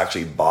much is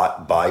actually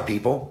bought by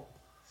people?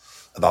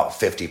 About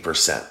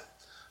 50%.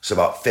 So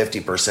about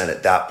 50%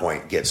 at that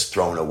point gets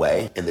thrown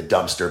away in the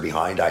dumpster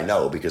behind. I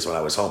know because when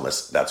I was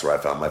homeless, that's where I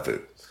found my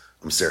food.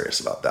 I'm serious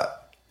about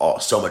that.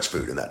 So much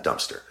food in that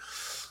dumpster.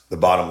 The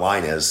bottom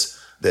line is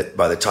that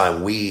by the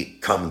time we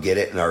come get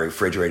it in our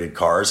refrigerated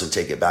cars and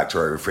take it back to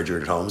our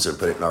refrigerated homes and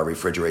put it in our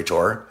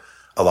refrigerator,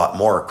 a lot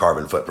more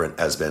carbon footprint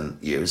has been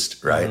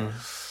used, right?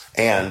 Mm-hmm.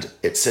 And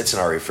it sits in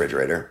our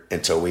refrigerator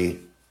until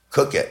we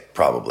cook it,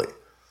 probably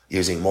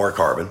using more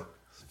carbon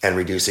and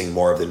reducing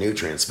more of the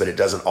nutrients, but it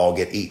doesn't all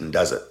get eaten,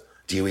 does it?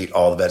 Do you eat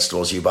all the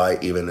vegetables you buy,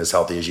 even as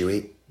healthy as you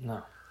eat?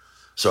 No.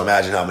 So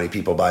imagine how many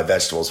people buy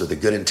vegetables with the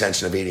good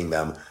intention of eating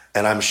them.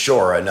 And I'm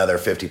sure another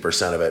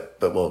 50% of it,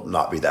 but will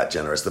not be that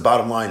generous. The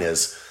bottom line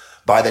is,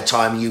 by the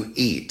time you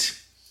eat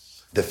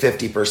the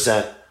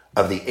 50%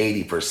 of the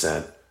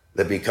 80%,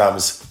 that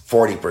becomes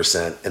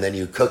 40%, and then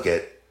you cook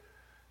it,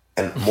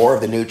 and more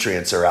of the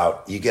nutrients are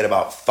out, you get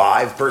about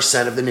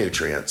 5% of the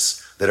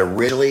nutrients that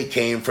originally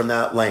came from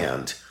that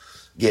land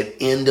get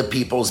into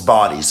people's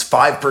bodies.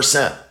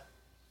 5%.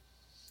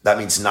 That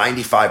means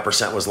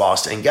 95% was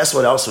lost. And guess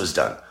what else was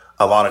done?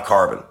 A lot of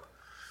carbon.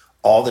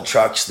 All the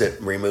trucks that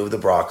removed the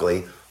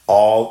broccoli,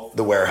 all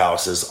the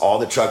warehouses, all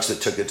the trucks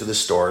that took it to the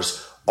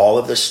stores, all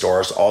of the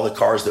stores, all the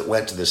cars that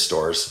went to the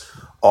stores,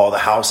 all the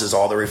houses,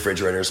 all the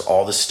refrigerators,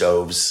 all the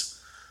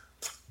stoves.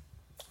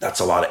 That's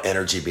a lot of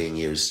energy being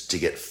used to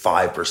get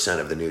 5%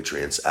 of the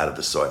nutrients out of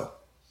the soil.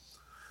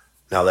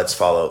 Now let's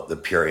follow the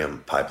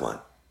Purium pipeline.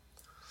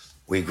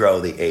 We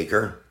grow the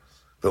acre,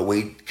 but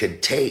we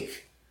could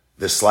take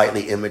the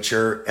slightly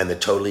immature and the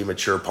totally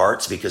mature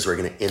parts because we're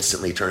going to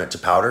instantly turn it to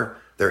powder.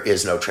 There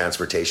is no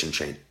transportation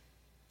chain,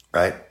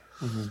 right?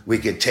 Mm-hmm. We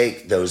could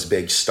take those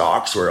big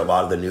stalks where a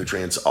lot of the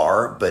nutrients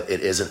are, but it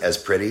isn't as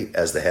pretty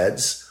as the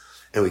heads,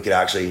 and we could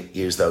actually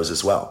use those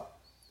as well,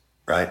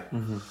 right?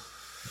 Mm-hmm.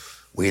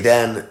 We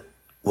then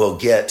will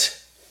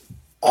get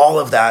all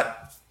of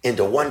that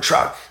into one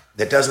truck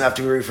that doesn't have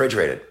to be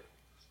refrigerated,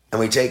 and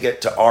we take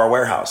it to our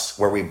warehouse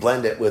where we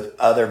blend it with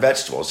other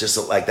vegetables, just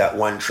like that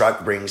one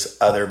truck brings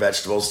other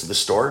vegetables to the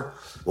store.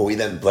 Well, we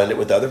then blend it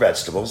with other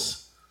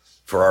vegetables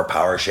for our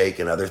Power Shake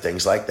and other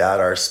things like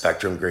that, our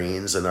Spectrum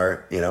Greens and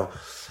our,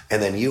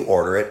 and then you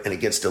order it and it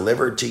gets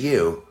delivered to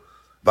you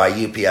by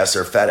UPS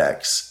or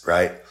FedEx,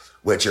 right?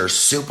 which are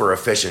super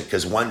efficient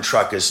because one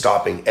truck is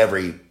stopping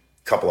every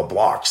couple of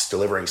blocks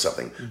delivering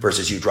something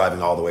versus you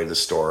driving all the way to the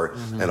store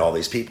and all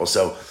these people.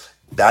 So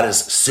that is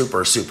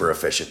super, super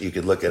efficient. You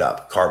could look it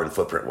up carbon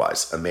footprint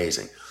wise.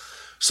 Amazing.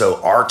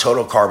 So our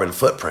total carbon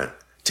footprint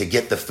to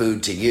get the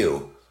food to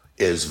you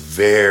is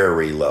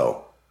very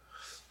low.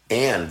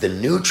 And the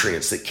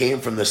nutrients that came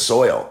from the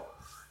soil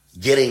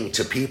getting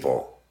to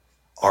people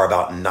are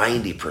about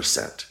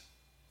 90%.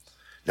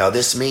 Now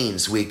this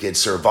means we could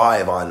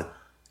survive on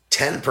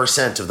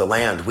 10% of the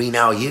land we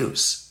now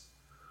use.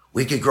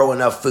 We could grow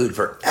enough food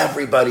for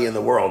everybody in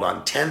the world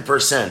on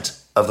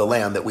 10% of the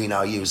land that we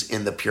now use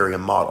in the Purium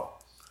model.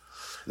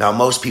 Now,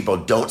 most people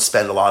don't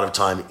spend a lot of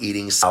time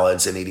eating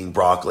salads and eating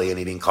broccoli and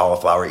eating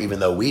cauliflower, even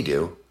though we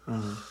do.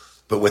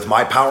 But with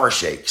my power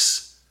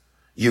shakes,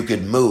 you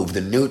could move the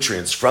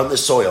nutrients from the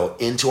soil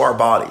into our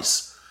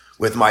bodies.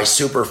 With my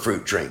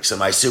superfruit drinks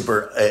and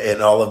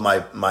and all of my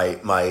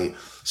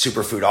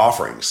superfood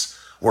offerings,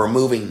 we're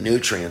moving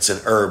nutrients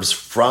and herbs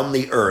from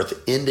the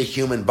earth into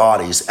human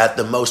bodies at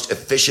the most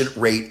efficient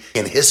rate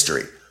in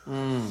history.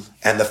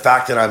 And the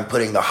fact that I'm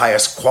putting the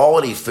highest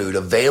quality food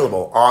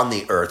available on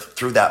the earth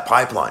through that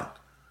pipeline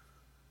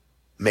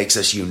makes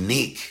us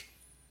unique.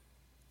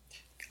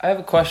 I have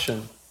a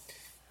question.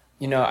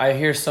 You know, I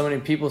hear so many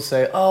people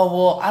say, oh,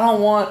 well, I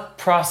don't want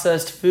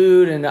processed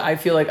food, and I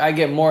feel like I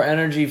get more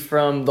energy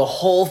from the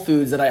whole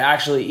foods that I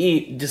actually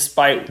eat,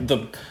 despite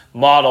the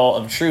model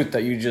of truth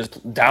that you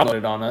just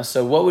downloaded on us.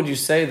 So what would you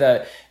say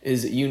that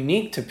is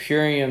unique to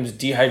Purium's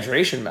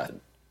dehydration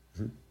method?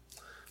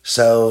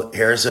 So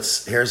here's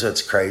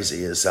what's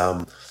crazy is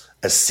a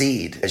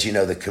seed, as you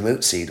know, the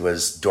kamut seed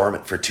was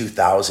dormant for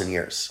 2,000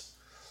 years.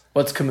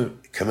 What's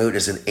kamut? Kamut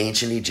is an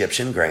ancient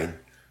Egyptian grain.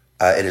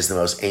 It is the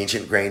most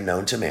ancient grain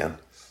known to man.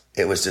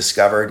 It was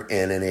discovered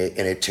in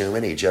a tomb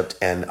in Egypt,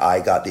 and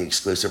I got the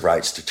exclusive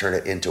rights to turn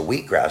it into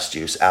wheatgrass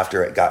juice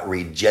after it got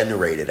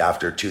regenerated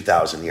after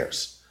 2,000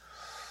 years.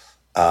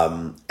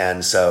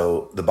 And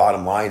so the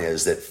bottom line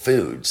is that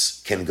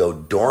foods can go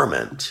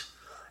dormant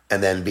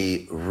and then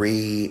be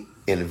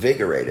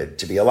reinvigorated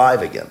to be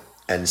alive again.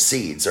 And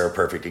seeds are a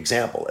perfect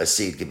example. A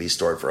seed can be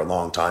stored for a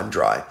long time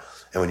dry,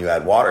 and when you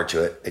add water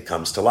to it, it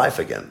comes to life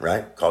again,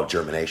 right? Called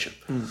germination.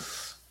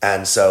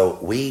 And so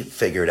we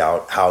figured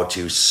out how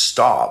to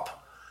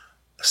stop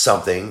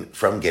something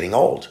from getting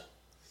old.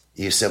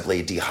 You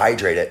simply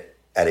dehydrate it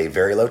at a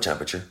very low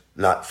temperature,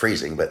 not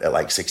freezing, but at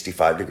like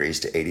 65 degrees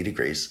to 80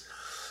 degrees.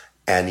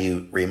 And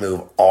you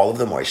remove all of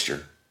the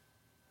moisture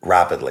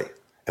rapidly.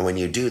 And when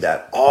you do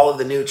that, all of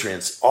the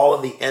nutrients, all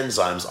of the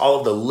enzymes, all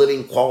of the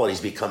living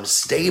qualities become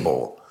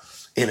stable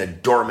in a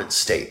dormant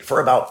state for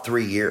about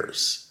 3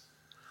 years.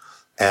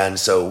 And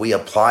so we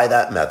apply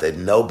that method,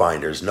 no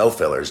binders, no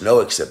fillers, no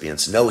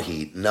excipients, no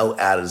heat, no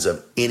additives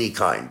of any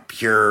kind,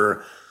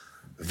 pure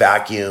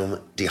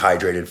vacuum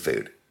dehydrated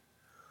food.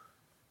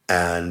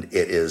 And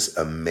it is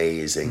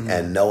amazing.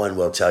 And no one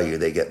will tell you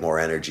they get more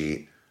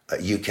energy.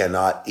 You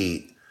cannot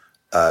eat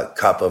a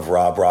cup of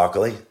raw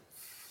broccoli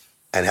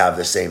and have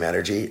the same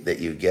energy that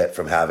you get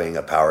from having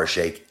a power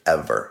shake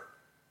ever.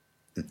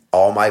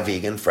 All my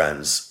vegan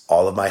friends,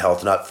 all of my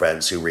health nut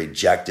friends who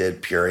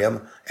rejected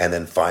Purium and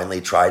then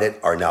finally tried it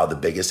are now the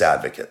biggest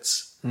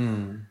advocates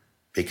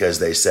because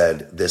they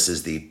said, this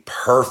is the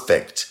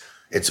perfect,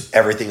 it's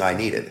everything I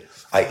needed.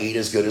 I eat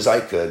as good as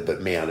I could,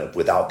 but man,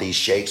 without these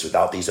shakes,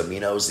 without these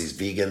aminos, these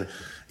vegan,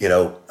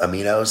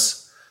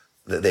 aminos,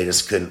 they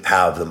just couldn't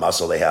have the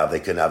muscle they have. They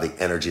couldn't have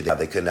the energy they have.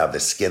 They couldn't have the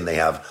skin they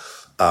have,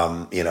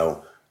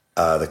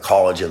 the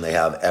collagen they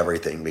have,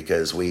 everything,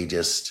 because we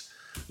just,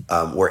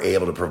 we're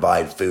able to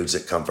provide foods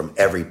that come from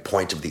every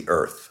point of the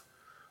earth,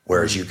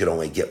 whereas you could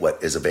only get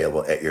what is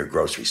available at your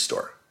grocery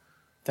store.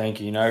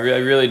 Thank you. I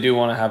really do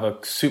want to have a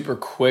super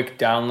quick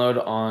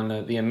download on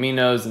the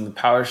aminos and the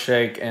power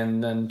shake,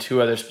 and then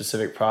 2 other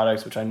specific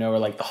products, which I know are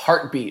like the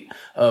heartbeat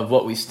of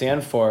what we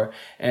stand for.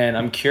 And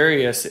I'm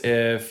curious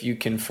if you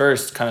can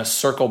first kind of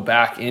circle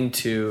back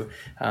into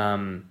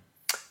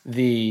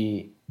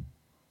the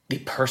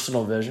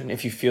personal vision,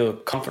 if you feel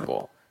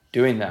comfortable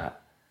doing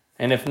that.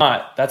 And if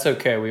not, that's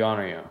okay. We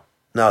honor you.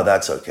 No,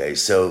 that's okay.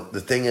 So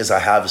the thing is, I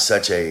have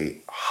such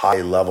a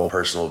high level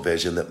personal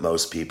vision that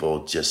most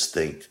people just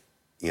think,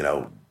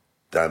 that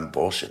I'm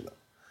bullshit.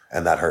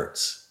 And that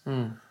hurts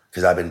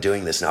because I've been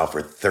doing this now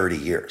for 30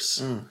 years.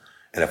 And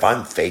if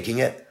I'm faking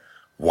it,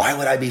 why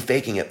would I be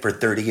faking it for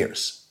 30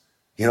 years?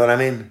 You know what I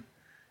mean?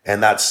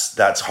 And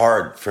that's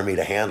hard for me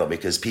to handle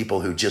because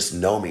people who just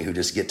know me, who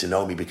just get to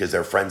know me because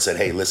their friend said,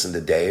 hey, listen to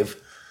Dave.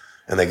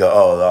 And they go,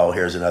 oh,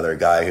 here's another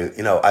guy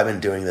who, I've been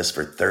doing this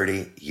for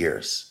 30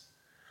 years.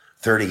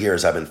 30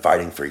 years I've been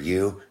fighting for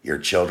you, your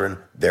children,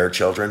 their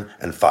children,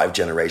 and 5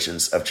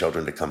 generations of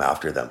children to come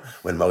after them,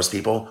 when most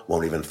people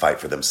won't even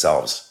fight for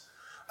themselves.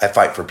 I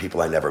fight for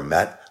people I never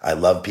met. I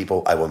love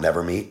people I will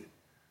never meet.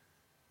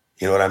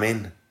 You know what I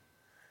mean?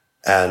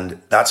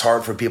 And that's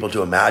hard for people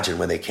to imagine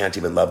when they can't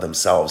even love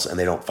themselves and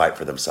they don't fight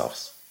for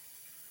themselves.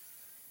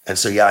 And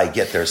so, yeah, I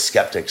get there's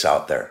skeptics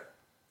out there.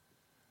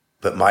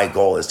 But my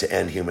goal is to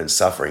end human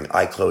suffering.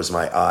 I close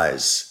my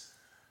eyes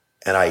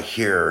and I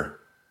hear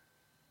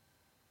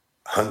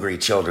hungry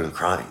children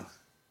crying.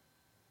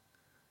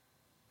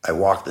 I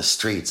walk the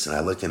streets and I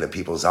look into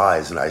people's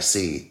eyes and I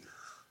see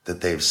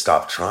that they've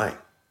stopped trying.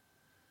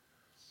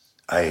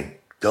 I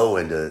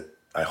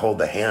hold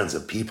the hands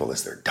of people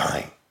as they're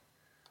dying.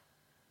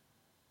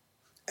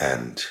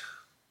 And,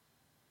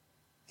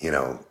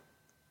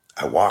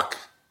 I walk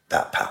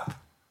that path.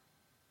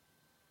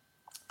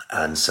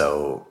 And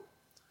so,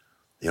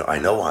 I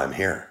know why I'm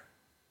here.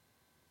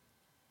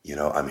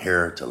 I'm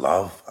here to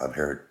love. I'm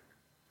here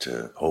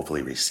to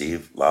hopefully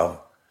receive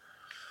love.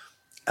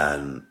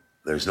 And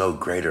there's no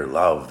greater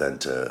love than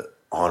to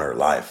honor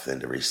life, than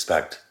to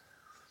respect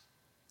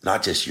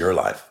not just your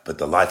life, but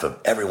the life of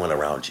everyone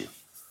around you.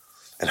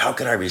 And how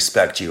can I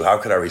respect you? How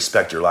could I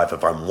respect your life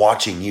if I'm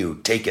watching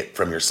you take it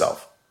from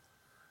yourself?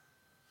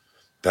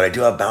 But I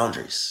do have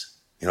boundaries.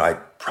 I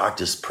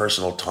practice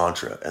personal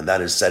tantra, and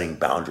that is setting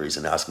boundaries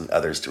and asking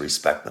others to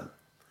respect them.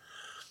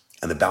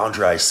 And the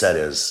boundary I set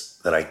is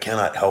that I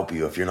cannot help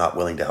you if you're not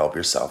willing to help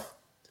yourself.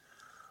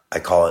 I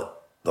call it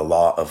the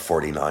law of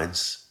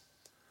 49s.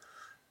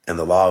 And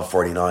the law of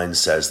 49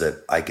 says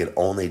that I could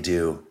only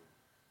do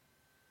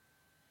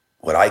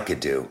what I could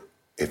do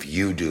if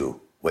you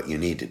do what you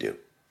need to do.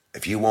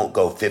 If you won't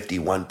go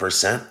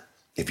 51%,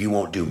 if you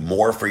won't do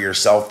more for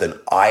yourself than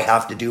I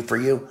have to do for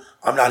you,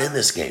 I'm not in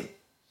this game.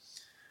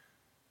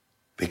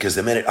 Because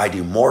the minute I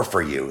do more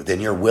for you than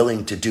you're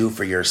willing to do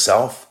for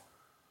yourself,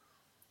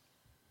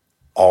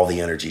 all the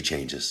energy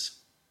changes.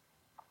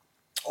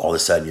 All of a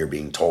sudden you're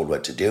being told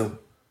what to do,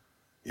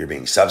 you're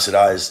being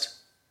subsidized,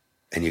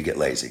 and you get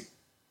lazy.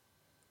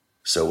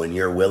 So when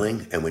you're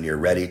willing and when you're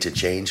ready to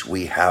change,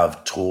 we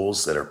have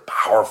tools that are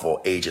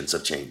powerful agents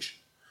of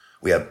change.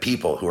 We have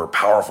people who are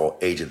powerful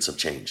agents of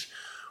change.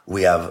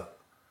 We have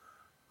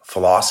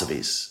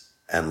philosophies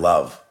and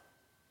love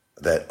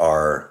that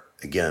are,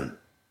 again,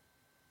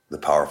 the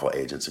powerful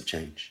agents of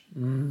change.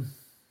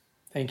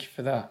 Thank you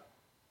for that.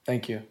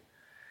 Thank you.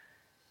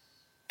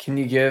 Can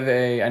you give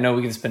I know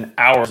we can spend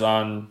hours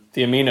on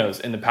the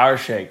aminos in the Power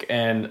Shake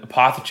and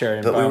Apothecary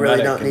and but we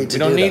really don't need to. We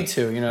don't need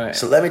to,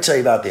 So let me tell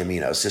you about the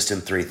aminos, just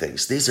in 3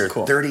 things. These are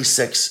cool.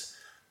 36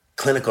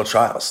 clinical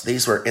trials.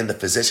 These were in the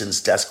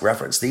physician's desk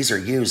reference. These are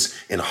used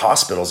in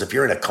hospitals. If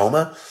you're in a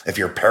coma, if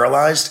you're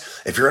paralyzed,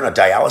 if you're in a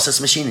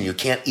dialysis machine and you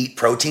can't eat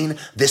protein,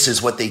 this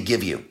is what they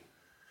give you.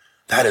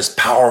 That is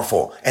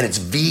powerful, and it's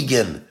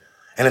vegan,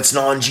 and it's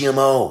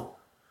non-GMO,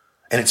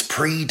 and it's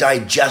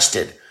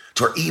pre-digested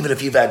to where even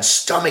if you've had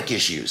stomach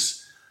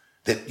issues,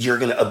 that you're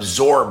going to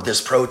absorb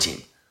this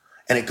protein,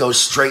 and it goes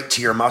straight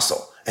to your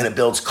muscle, and it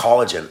builds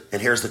collagen.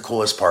 And here's the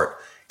coolest part.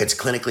 It's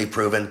clinically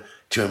proven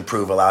to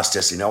improve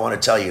elasticity. Now, I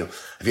want to tell you,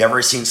 have you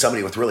ever seen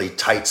somebody with really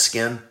tight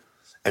skin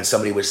and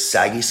somebody with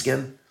saggy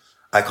skin?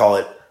 I call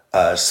it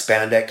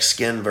spandex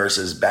skin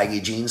versus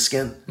baggy jeans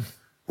skin.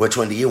 Which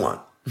one do you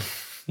want?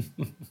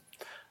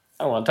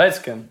 I want tight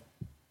skin.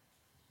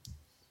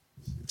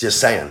 Just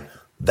saying.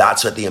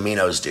 That's what the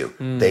aminos do.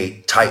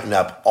 They tighten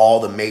up all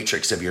the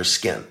matrix of your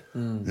skin.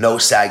 No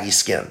saggy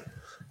skin.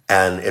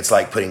 And it's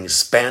like putting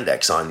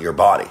spandex on your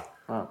body.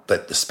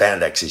 But the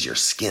spandex is your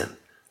skin.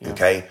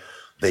 Okay?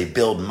 They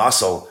build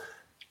muscle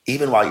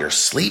even while you're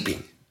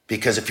sleeping.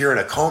 Because if you're in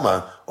a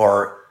coma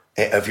or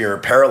if you're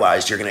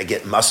paralyzed, you're going to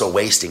get muscle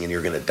wasting and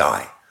you're going to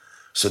die.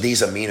 So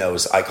these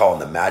aminos, I call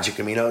them the magic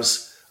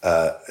aminos.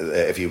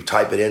 If you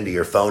type it into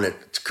your phone,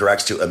 it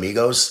corrects to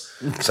amigos.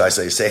 So I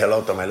say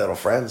hello to my little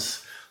friends.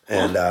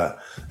 And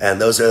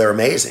they're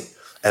amazing.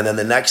 And then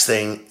the next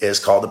thing is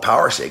called the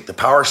Power Shake. The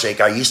Power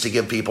Shake, I used to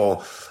give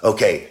people,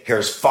 okay,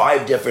 here's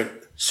 5 different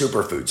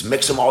superfoods.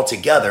 Mix them all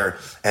together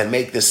and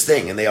make this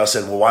thing. And they all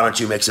said, well, why don't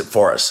you mix it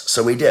for us?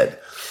 So we did.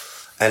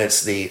 And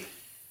it's the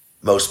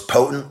most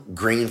potent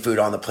green food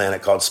on the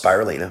planet called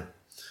spirulina.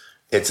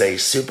 It's a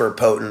super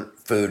potent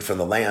food from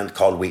the land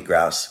called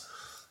wheatgrass.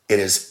 It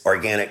is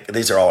organic.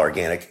 These are all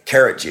organic.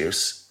 Carrot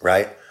juice,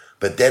 right?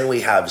 But then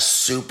we have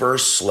super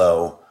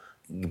slow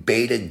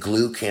beta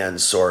glucan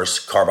source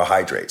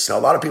carbohydrates. Now, a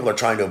lot of people are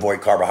trying to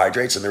avoid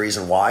carbohydrates, and the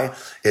reason why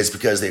is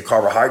because the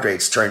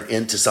carbohydrates turn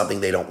into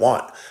something they don't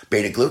want.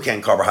 Beta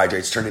glucan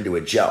carbohydrates turn into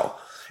a gel,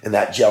 and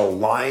that gel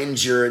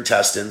lines your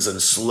intestines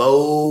and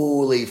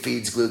slowly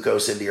feeds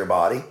glucose into your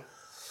body.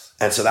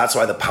 And so that's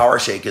why the Power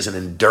Shake is an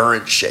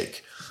endurance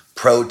shake.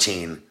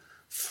 Protein,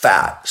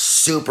 fat,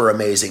 super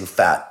amazing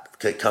fat.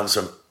 It comes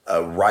from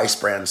a rice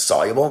bran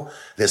soluble.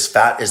 This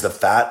fat is the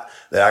fat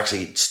that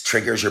actually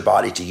triggers your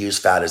body to use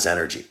fat as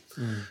energy.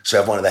 So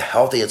you have one of the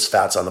healthiest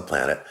fats on the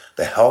planet,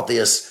 the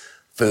healthiest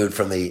food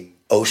from the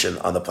ocean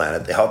on the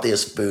planet, the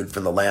healthiest food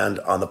from the land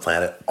on the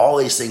planet. All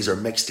these things are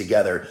mixed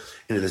together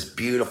into this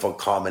beautiful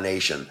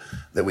combination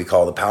that we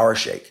call the Power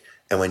Shake.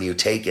 And when you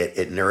take it,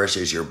 it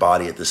nourishes your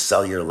body at the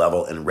cellular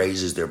level and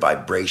raises their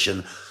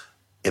vibration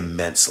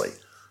immensely.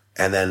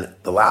 And then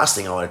the last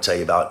thing I want to tell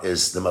you about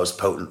is the most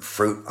potent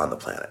fruit on the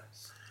planet.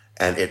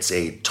 And it's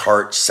a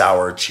tart,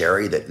 sour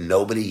cherry that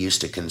nobody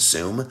used to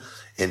consume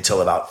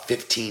until about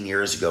 15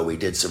 years ago. We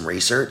did some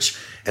research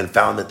and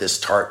found that this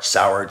tart,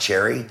 sour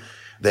cherry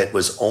that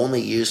was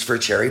only used for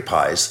cherry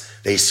pies.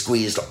 They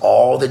squeezed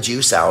all the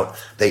juice out.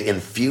 They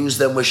infused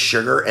them with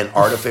sugar and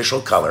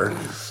artificial color,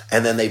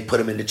 and then they put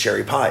them into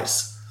cherry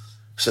pies.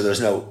 So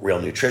there's no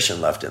real nutrition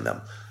left in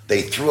them.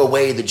 They threw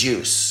away the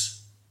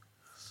juice.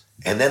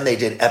 And then they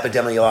did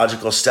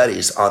epidemiological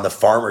studies on the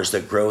farmers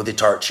that grow the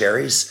tart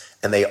cherries,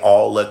 and they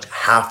all looked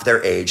half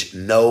their age,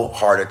 no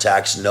heart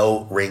attacks,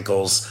 no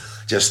wrinkles,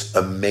 just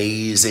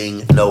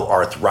amazing, no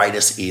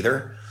arthritis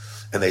either.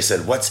 And they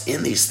said, what's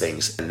in these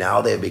things? And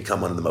now they have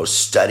become one of the most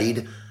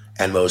studied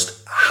and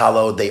most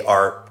hallowed. They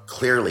are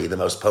clearly the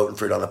most potent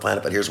fruit on the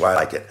planet, but here's why I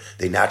like it.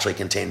 They naturally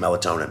contain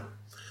melatonin.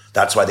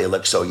 That's why they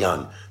look so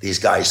young. These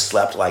guys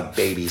slept like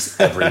babies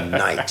every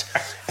night.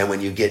 And when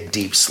you get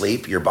deep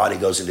sleep, your body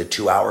goes into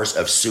 2 hours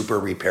of super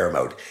repair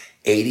mode.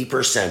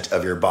 80%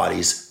 of your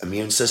body's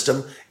immune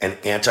system and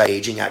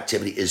anti-aging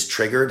activity is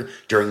triggered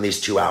during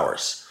these 2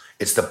 hours.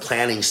 It's the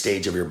planning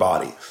stage of your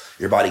body.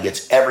 Your body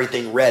gets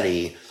everything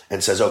ready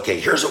and says, okay,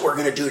 here's what we're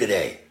going to do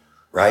today,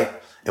 right?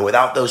 And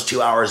without those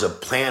 2 hours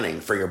of planning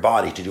for your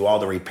body to do all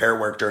the repair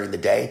work during the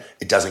day,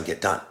 it doesn't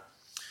get done.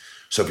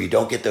 So if you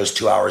don't get those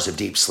 2 hours of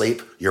deep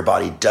sleep, your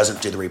body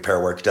doesn't do the repair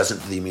work,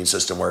 doesn't do the immune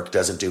system work,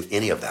 doesn't do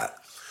any of that.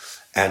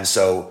 And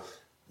so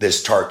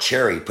this tart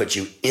cherry puts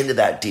you into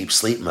that deep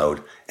sleep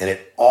mode, and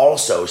it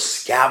also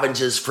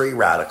scavenges free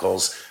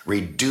radicals,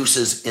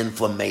 reduces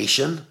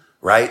inflammation,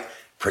 right?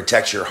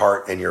 Protects your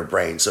heart and your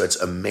brain. So it's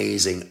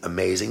amazing,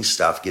 amazing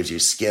stuff. Gives you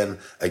skin,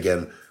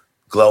 again,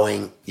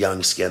 glowing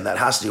young skin. That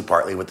has to do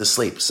partly with the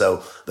sleep.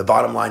 So the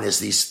bottom line is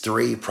these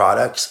 3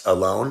 products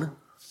alone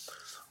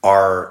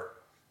are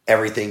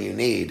everything you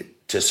need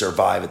to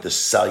survive at the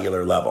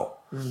cellular level.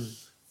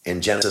 In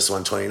Genesis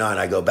 1:29,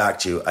 I go back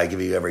to, I give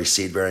you every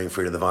seed-bearing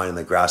fruit of the vine and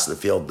the grass of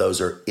the field. Those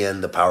are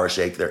in the Power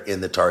Shake. They're in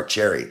the tart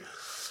cherry.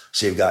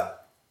 So you've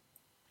got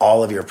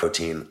all of your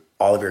protein,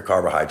 all of your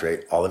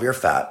carbohydrate, all of your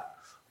fat,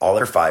 all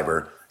their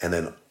fiber, and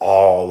then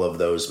all of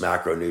those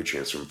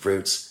macronutrients from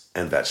fruits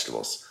and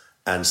vegetables.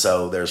 And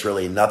so there's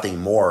really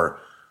nothing more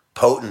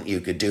potent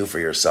you could do for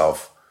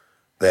yourself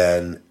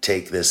than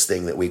take this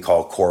thing that we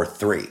call Core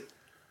 3,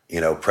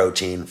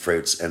 protein,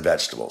 fruits, and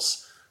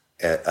vegetables.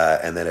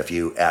 And then if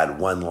you add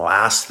one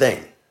last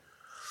thing,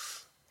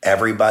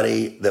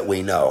 everybody that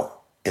we know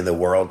in the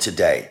world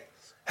today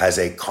has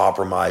a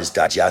compromised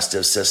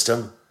digestive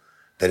system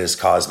that is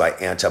caused by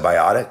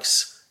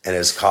antibiotics and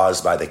is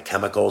caused by the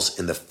chemicals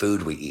in the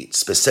food we eat,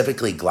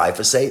 specifically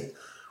glyphosate,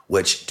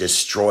 which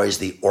destroys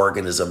the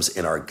organisms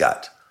in our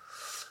gut.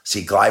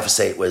 See,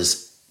 glyphosate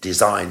was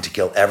designed to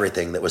kill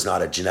everything that was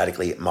not a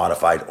genetically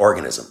modified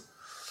organism.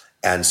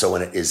 And so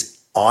when it is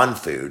on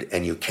food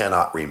and you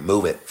cannot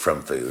remove it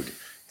from food,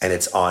 and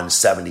it's on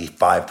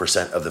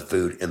 75% of the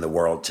food in the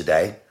world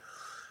today,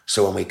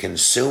 so when we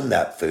consume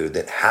that food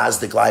that has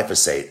the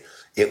glyphosate,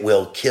 it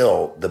will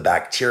kill the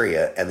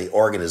bacteria and the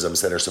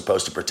organisms that are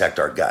supposed to protect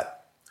our gut.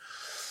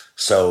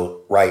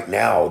 So right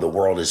now, the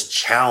world is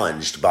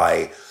challenged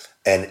by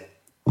an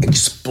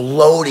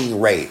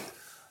exploding rate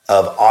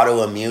of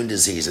autoimmune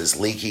diseases,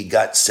 leaky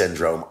gut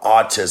syndrome,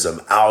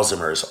 autism,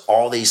 Alzheimer's,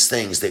 all these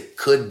things that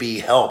could be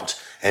helped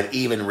and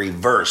even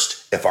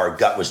reversed if our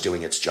gut was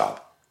doing its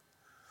job.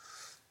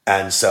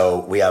 And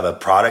so we have a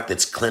product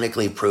that's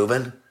clinically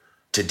proven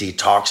to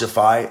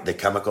detoxify the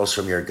chemicals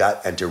from your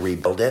gut and to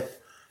rebuild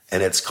it.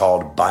 And it's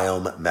called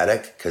Biome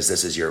Medic, because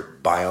this is your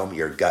biome,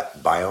 your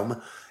gut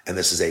biome. And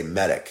this is a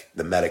medic.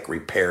 The medic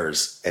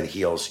repairs and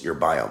heals your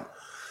biome.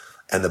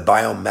 And the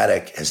Biome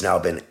Medic has now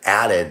been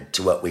added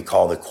to what we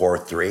call the Core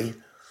 3,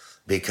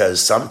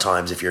 because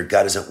sometimes if your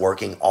gut isn't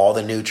working, all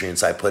the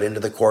nutrients I put into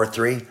the Core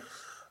 3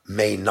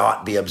 may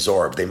not be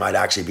absorbed. They might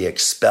actually be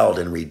expelled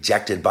and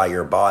rejected by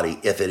your body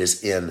if it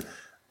is in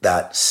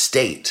that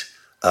state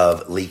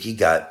of leaky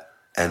gut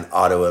and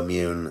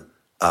autoimmune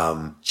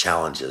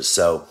challenges.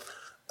 So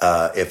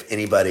if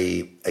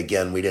anybody,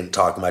 again, we didn't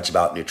talk much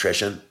about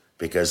nutrition,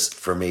 because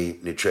for me,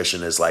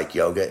 nutrition is like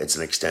yoga. It's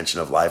an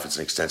extension of life. It's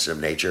an extension of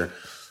nature.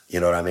 You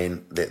know what I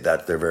mean?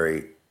 That they're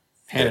very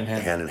hand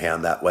in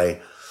hand that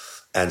way.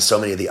 And so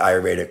many of the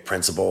Ayurvedic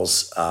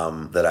principles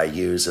that I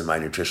use in my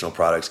nutritional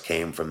products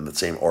came from the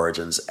same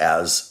origins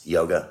as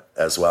yoga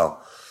as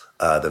well,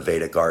 the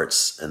Vedic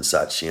arts and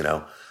such,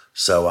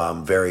 So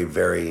I'm very,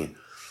 very,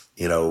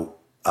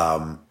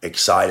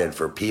 excited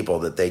for people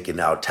that they can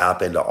now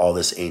tap into all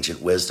this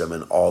ancient wisdom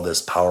and all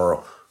this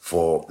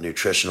powerful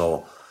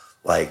nutritional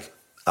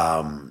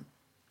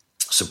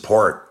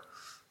support,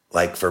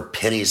 for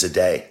pennies a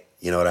day.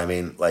 You know what I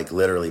mean?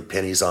 Literally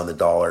pennies on the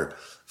dollar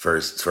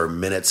for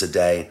minutes a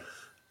day.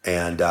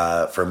 And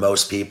for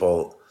most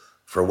people,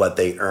 for what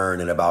they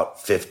earn in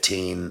about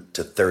 15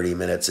 to 30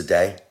 minutes a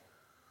day,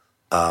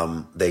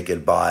 they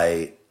could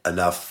buy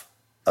enough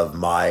of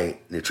my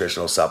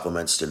nutritional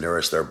supplements to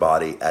nourish their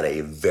body at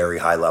a very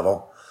high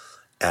level.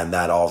 And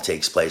that all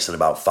takes place in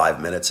about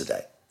 5 minutes a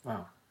day.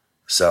 Wow.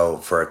 So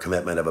for a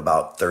commitment of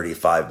about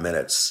 35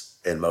 minutes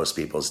in most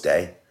people's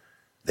day,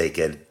 they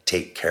could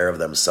take care of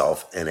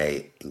themselves in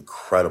a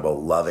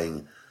incredible,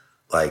 loving,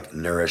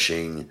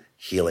 nourishing,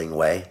 healing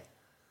way.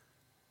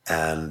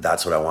 And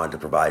that's what I wanted to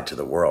provide to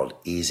the world.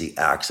 Easy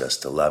access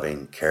to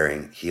loving,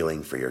 caring,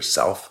 healing for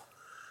yourself.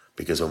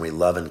 Because when we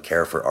love and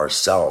care for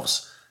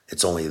ourselves,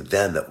 it's only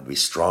then that we'll be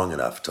strong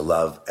enough to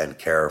love and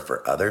care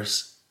for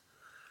others.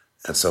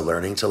 And so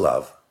learning to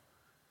love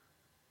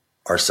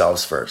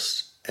ourselves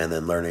first and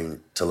then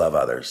learning to love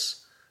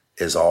others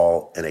is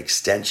all an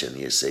extension,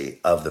 you see,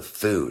 of the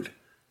food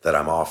that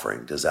I'm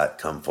offering. Does that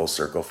come full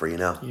circle for you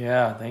now?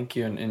 Yeah, thank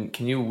you. And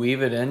can you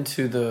weave it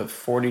into the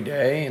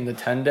 40-day and the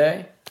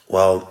 10-day?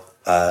 Well,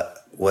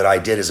 what I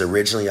did is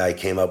originally I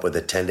came up with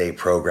a 10-day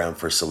program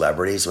for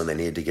celebrities when they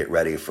needed to get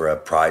ready for a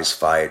prize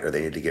fight, or they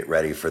needed to get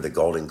ready for the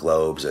Golden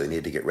Globes, or they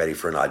needed to get ready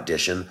for an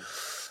audition.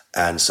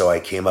 And so I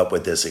came up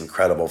with this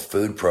incredible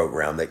food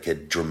program that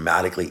could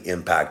dramatically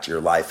impact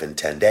your life in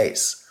 10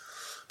 days.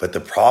 But the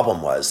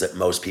problem was that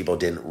most people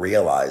didn't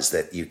realize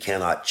that you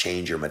cannot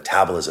change your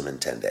metabolism in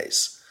 10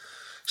 days.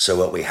 So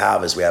what we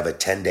have is we have a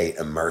 10-day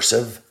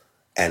immersive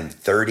and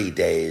 30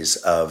 days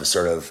of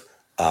sort of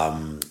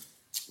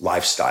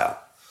lifestyle.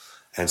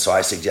 And so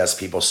I suggest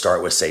people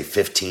start with, say,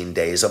 15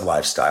 days of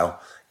lifestyle,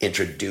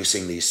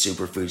 introducing these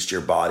superfoods to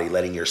your body,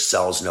 letting your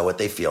cells know what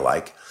they feel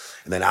like.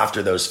 And then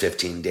after those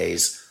 15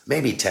 days,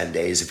 maybe 10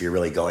 days if you're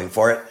really going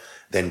for it,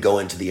 then go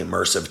into the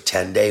immersive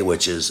 10-day,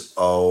 which is,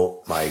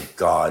 oh my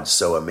God,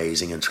 so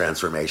amazing and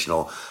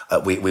transformational.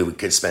 We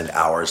could spend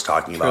hours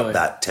talking about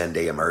that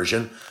 10-day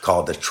immersion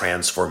called the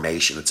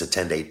transformation. It's a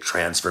 10-day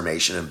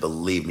transformation. And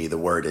believe me, the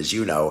word, as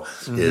you know,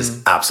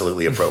 is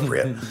absolutely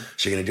appropriate.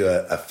 So you're going to do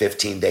a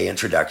 15-day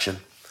introduction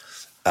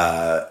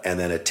and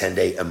then a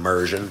 10-day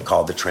immersion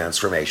called the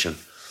transformation.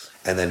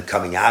 And then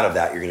coming out of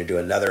that, you're going to do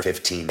another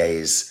 15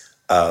 days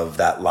of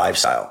that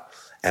lifestyle.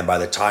 And by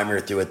the time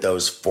you're through with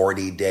those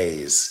 40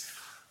 days,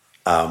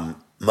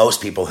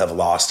 most people have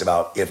lost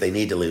about, if they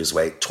need to lose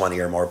weight, 20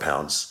 or more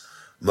pounds.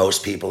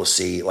 Most people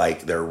see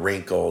like their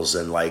wrinkles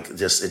and like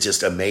just, it's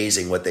just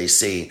amazing what they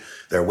see.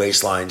 Their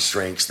waistline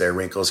shrinks, their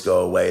wrinkles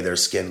go away, their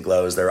skin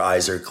glows, their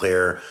eyes are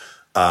clear.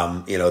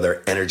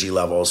 Their energy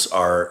levels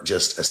are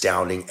just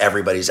astounding.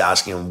 Everybody's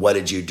asking them, what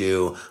did you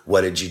do?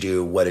 What did you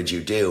do? What did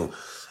you do?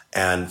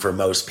 And for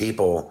most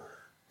people,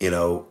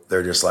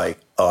 they're just like,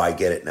 oh, I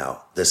get it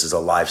now. This is a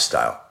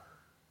lifestyle.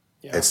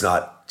 Yeah. It's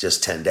not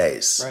just 10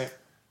 days. Right.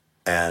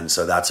 And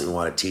so that's what we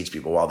want to teach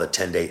people. While the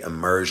 10-day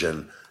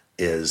immersion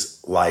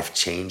is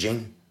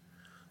life-changing,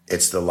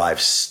 it's the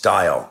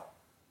lifestyle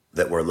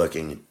that we're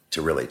looking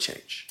to really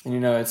change.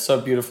 And it's so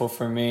beautiful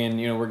for me.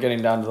 And we're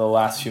getting down to the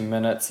last few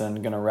minutes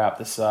and going to wrap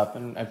this up.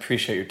 And I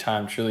appreciate your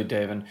time, truly,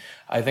 Dave. And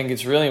I think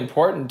it's really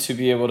important to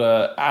be able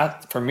to,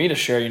 for me to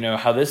share,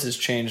 how this has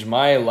changed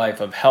my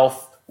life of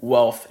health,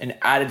 wealth, an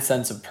added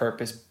sense of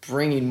purpose,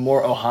 bringing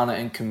more Ohana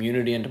and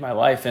community into my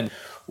life. And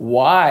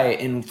why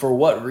and for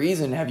what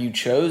reason have you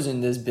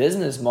chosen this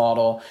business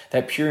model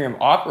that Purium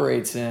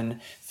operates in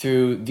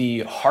through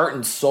the heart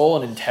and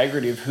soul and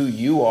integrity of who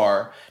you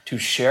are to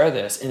share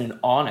this in an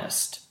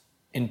honest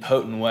and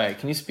potent way?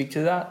 Can you speak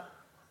to that?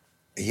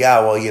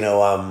 Yeah,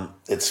 well,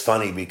 it's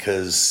funny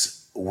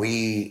because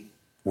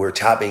we're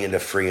tapping into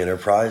free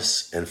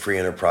enterprise, and free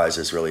enterprise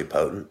is really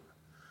potent.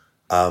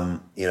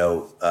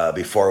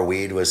 Before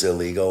weed was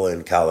illegal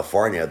in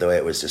California, the way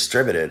it was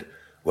distributed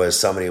was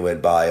somebody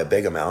would buy a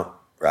big amount,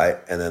 right?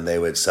 And then they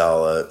would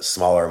sell a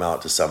smaller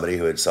amount to somebody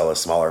who would sell a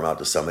smaller amount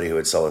to somebody who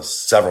would sell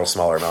several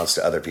smaller amounts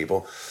to other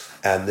people.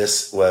 And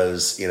this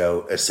was,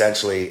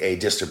 essentially a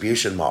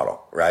distribution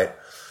model, right?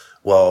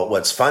 Well,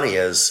 what's funny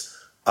is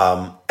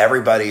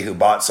everybody who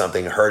bought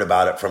something heard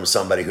about it from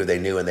somebody who they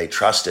knew and they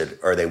trusted,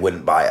 or they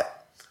wouldn't buy it.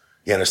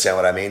 You understand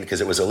what I mean?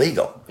 Because it was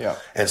illegal. Yeah.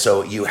 And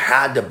so you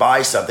had to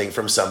buy something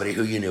from somebody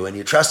who you knew and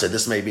you trusted.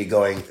 This may be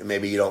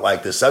maybe you don't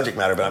like this subject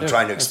matter, but I'm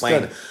trying to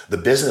explain the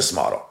business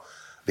model.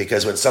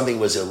 Because when something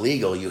was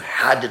illegal, you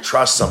had to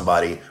trust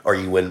somebody or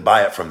you wouldn't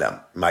buy it from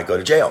them. You might go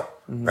to jail,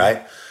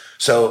 right?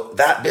 So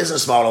that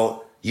business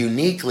model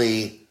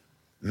uniquely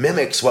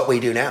mimics what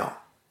we do now.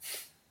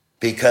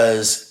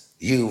 Because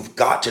you've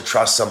got to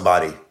trust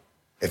somebody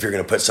if you're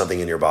going to put something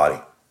in your body.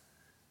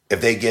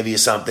 If they give you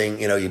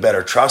something, you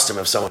better trust them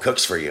if someone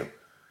cooks for you.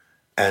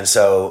 And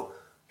so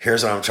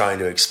here's what I'm trying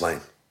to explain.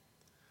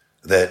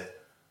 That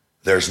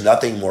there's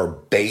nothing more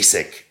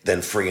basic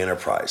than free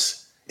enterprise.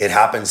 It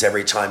happens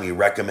every time you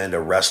recommend a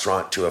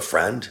restaurant to a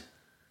friend,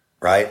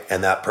 right?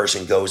 And that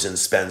person goes and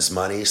spends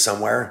money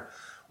somewhere.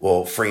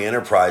 Well, free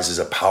enterprise is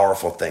a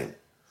powerful thing,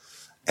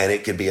 and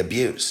it could be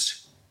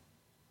abused.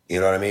 You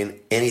know what I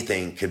mean?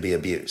 Anything could be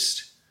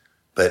abused,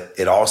 but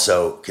it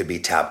also could be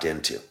tapped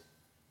into.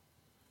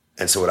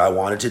 And so what I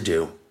wanted to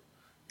do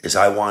is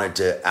I wanted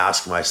to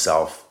ask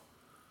myself,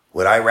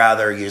 would I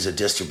rather use a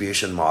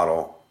distribution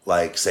model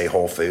like, say,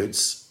 Whole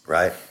Foods,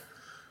 right?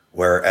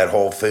 Where at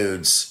Whole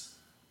Foods,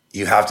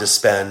 you have to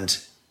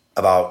spend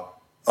about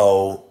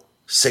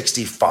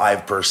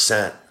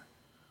 65%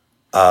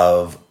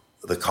 of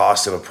the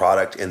cost of a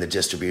product in the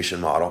distribution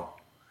model.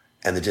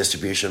 And the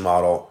distribution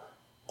model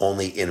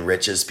only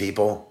enriches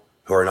people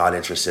who are not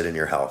interested in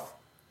your health,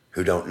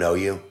 who don't know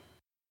you,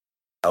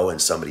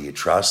 and somebody you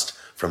trust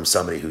from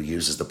somebody who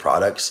uses the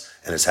products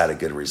and has had a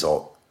good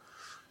result.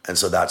 And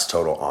so that's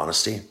total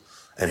honesty.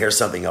 And here's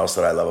something else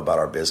that I love about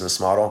our business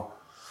model.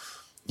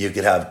 You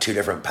could have two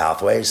different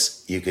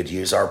pathways. You could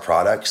use our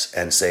products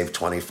and save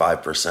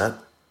 25%,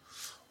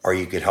 or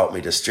you could help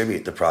me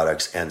distribute the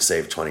products and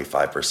save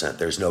 25%.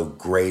 There's no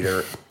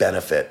greater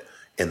benefit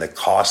in the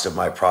cost of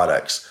my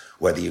products,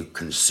 whether you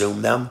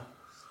consume them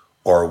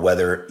or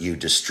whether you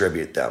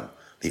distribute them.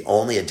 The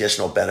only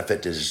additional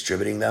benefit to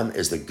distributing them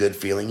is the good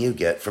feeling you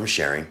get from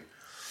sharing,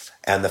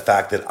 and the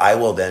fact that I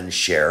will then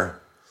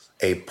share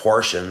a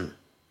portion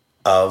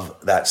of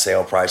that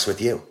sale price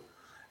with you.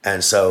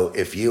 And so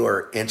if you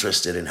are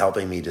interested in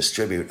helping me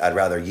distribute, I'd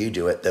rather you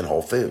do it than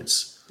Whole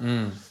Foods.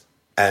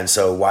 And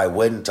so why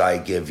wouldn't I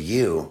give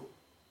you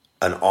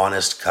an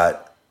honest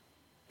cut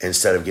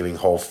instead of giving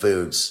Whole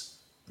Foods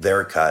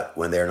their cut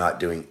when they're not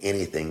doing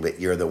anything, but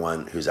you're the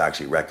one who's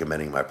actually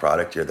recommending my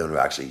product. You're the one who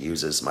actually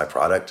uses my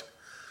product.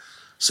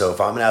 So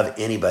if I'm gonna have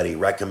anybody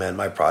recommend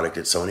my product,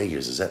 it's someone who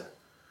uses it.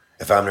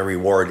 If I'm gonna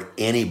reward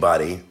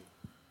anybody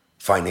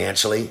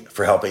financially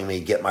for helping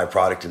me get my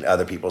product into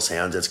other people's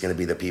hands, it's gonna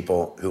be the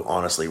people who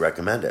honestly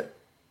recommend it.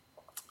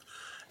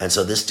 And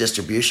so this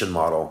distribution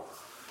model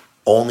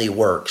only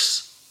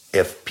works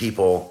if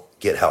people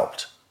get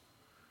helped.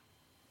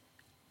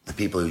 The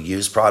people who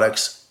use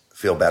products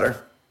feel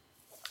better.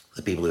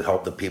 The people who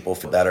help the people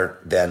feel better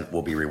then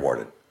will be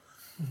rewarded.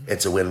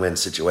 It's a win-win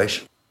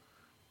situation.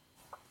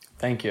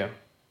 Thank you.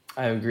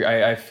 I agree.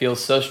 I feel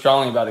so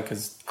strongly about it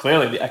because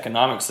clearly the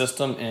economic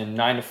system in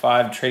 9 to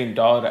 5 trading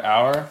dollar to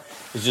hour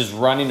is just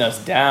running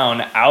us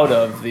down out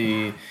of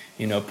the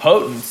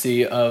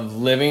potency of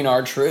living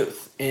our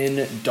truth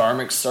in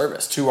dharmic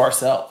service to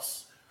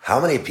ourselves. How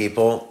many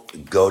people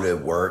go to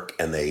work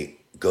and they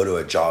go to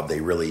a job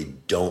they really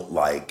don't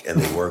like,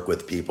 and they work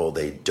with people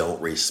they don't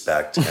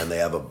respect, and they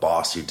have a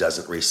boss who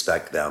doesn't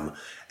respect them,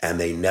 and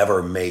they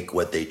never make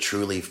what they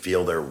truly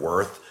feel they're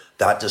worth?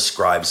 That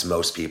describes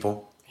most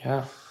people.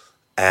 Yeah.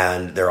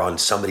 And they're on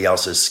somebody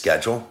else's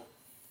schedule.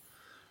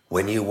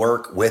 When you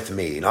work with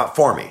me, not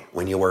for me,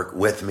 when you work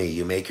with me,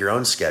 you make your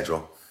own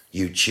schedule.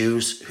 You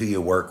choose who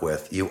you work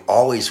with. You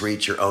always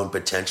reach your own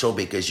potential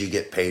because you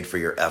get paid for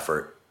your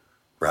effort,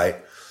 right?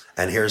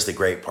 And here's the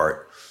great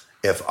part.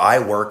 If I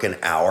work an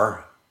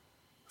hour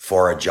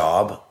for a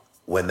job,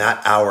 when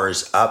that hour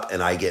is up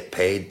and I get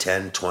paid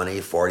 $10, $20,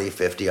 $40,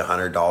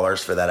 $50,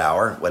 $100 for that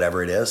hour,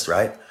 whatever it is,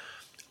 right?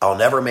 I'll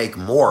never make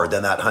more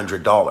than that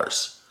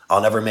 $100.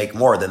 I'll never make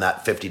more than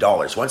that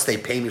 $50. Once they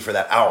pay me for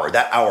that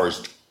hour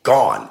is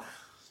gone.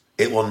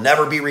 It will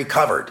never be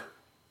recovered.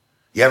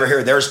 You ever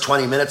hear there's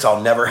 20 minutes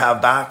I'll never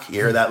have back? You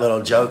hear that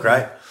little joke,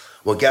 right?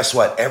 Well, guess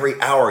what? Every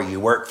hour you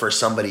work for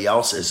somebody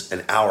else is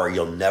an hour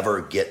you'll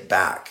never get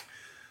back.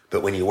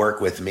 But when you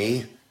work with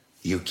me,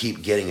 you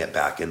keep getting it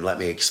back. And let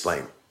me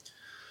explain.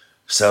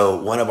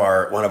 So one of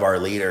our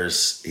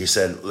leaders, he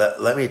said,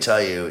 let me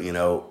tell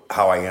you,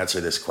 how I answer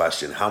this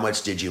question. How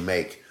much did you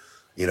make,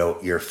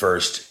 your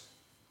first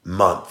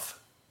month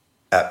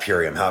at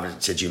Purium? How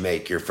much did you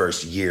make your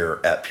first year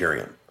at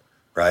Purium?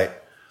 Right?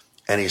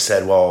 And he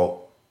said,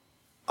 well,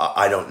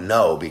 I don't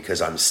know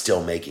because I'm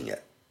still making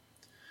it.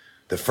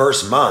 The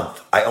first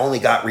month, I only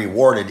got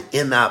rewarded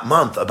in that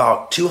month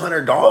about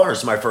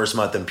 $200 my first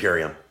month in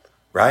Purium,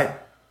 right?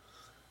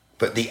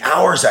 But the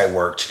hours I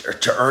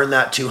worked to earn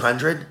that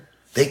 $200,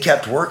 they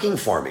kept working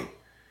for me.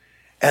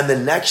 And the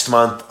next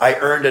month, I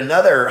earned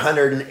another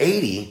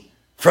 $180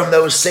 from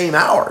those same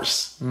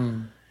hours.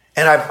 And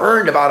I've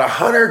earned about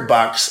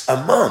 $100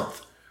 a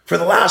month for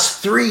the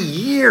last 3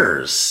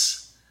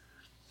 years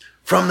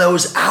from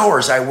those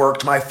hours I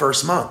worked my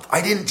first month.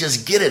 I didn't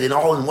just get it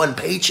all in one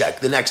paycheck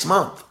the next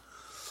month.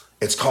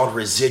 It's called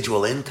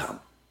residual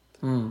income.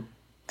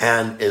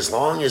 And as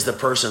long as the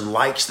person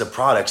likes the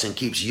products and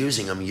keeps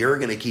using them, you're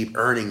going to keep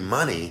earning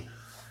money.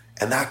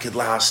 And that could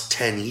last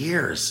 10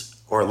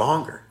 years or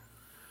longer.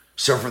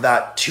 So for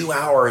that 2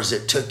 hours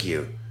it took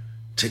you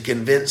to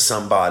convince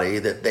somebody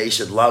that they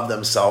should love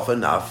themselves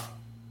enough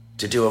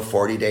to do a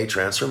 40-day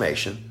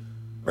transformation,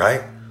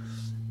 right?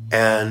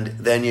 And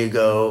then you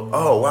go,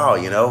 oh, wow,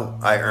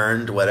 I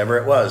earned whatever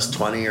it was,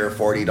 $20 or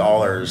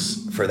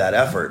 $40 for that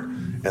effort.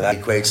 And that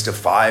equates to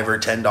 $5 or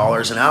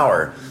 $10 an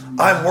hour.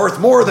 I'm worth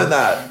more than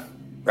that,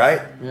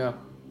 right? Yeah.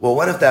 Well,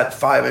 what if that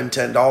 $5 and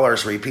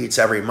 $10 repeats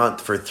every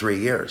month for 3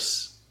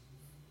 years?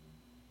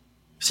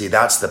 See,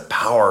 that's the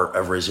power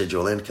of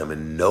residual income,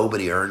 and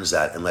nobody earns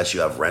that unless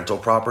you have rental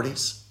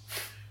properties,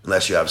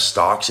 unless you have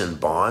stocks and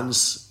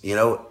bonds,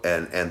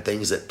 and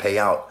things that pay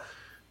out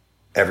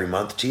every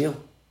month to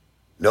you.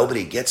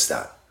 Nobody gets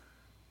that.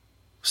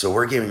 So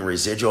we're giving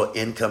residual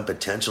income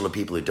potential to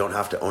people who don't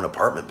have to own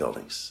apartment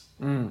buildings.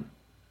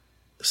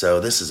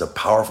 So this is a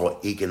powerful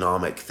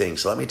economic thing.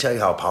 So let me tell you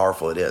how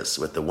powerful it is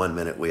with the 1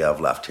 minute we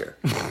have left here,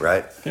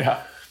 right?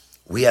 Yeah.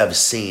 We have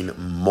seen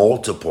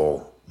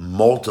multiple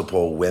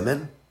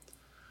women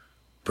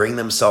bring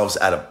themselves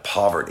out of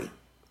poverty.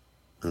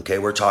 Okay,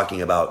 we're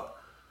talking about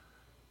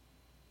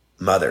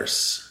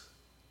mothers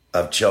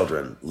of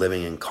children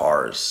living in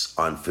cars,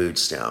 on food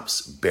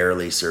stamps,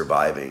 barely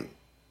surviving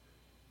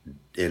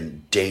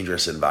in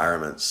dangerous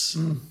environments,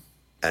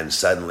 and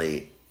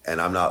suddenly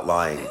and I'm not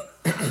lying,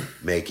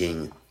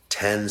 making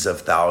tens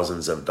of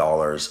thousands of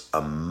dollars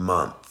a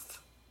month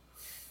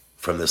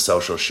from the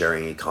social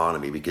sharing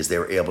economy because they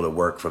were able to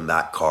work from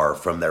that car,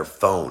 from their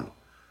phone,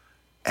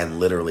 and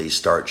literally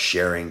start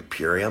sharing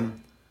Purium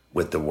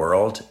with the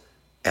world.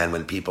 And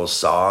when people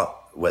saw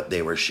what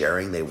they were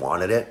sharing, they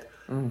wanted it.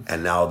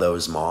 And now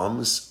those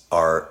moms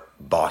are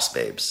boss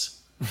babes.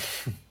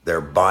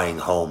 They're buying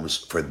homes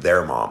for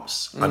their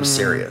moms. I'm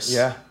serious.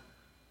 Yeah.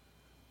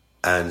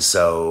 And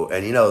so,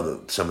 and you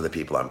know some of the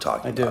people I'm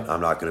talking about.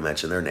 I'm not going to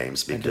mention their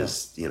names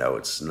because, you know,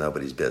 it's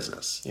nobody's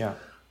business. Yeah.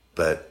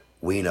 But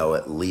we know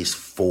at least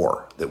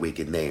 4 that we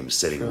could name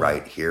sitting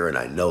right here. And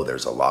I know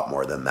there's a lot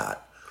more than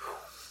that.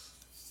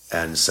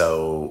 And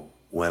so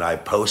when I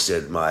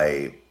posted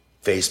my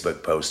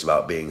Facebook post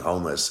about being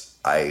homeless,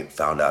 I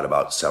found out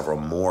about several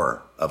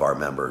more of our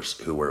members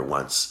who were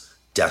once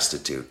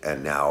destitute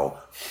and now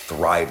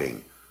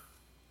thriving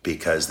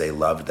because they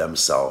loved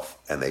themselves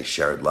and they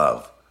shared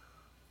love.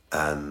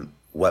 And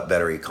what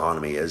better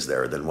economy is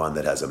there than one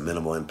that has a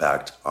minimal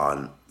impact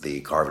on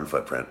the carbon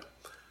footprint,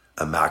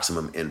 a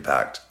maximum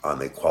impact on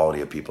the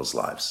quality of people's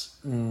lives?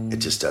 It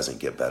just doesn't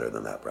get better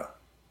than that, bro.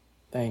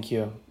 Thank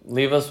you.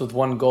 Leave us with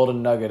one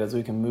golden nugget as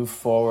we can move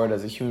forward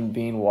as a human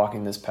being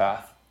walking this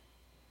path.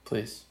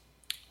 Please.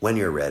 When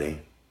you're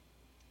ready,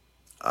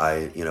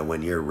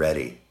 when you're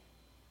ready,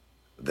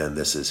 then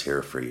this is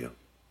here for you.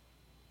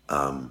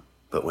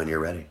 But when you're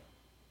ready.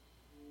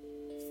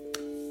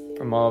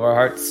 From all of our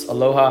hearts,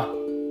 aloha.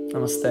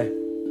 Namaste.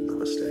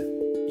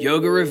 Namaste.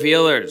 Yoga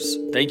Revealers,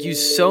 thank you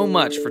so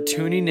much for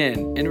tuning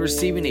in and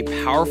receiving a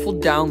powerful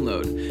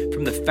download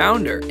from the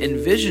founder and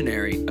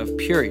visionary of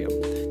Purium,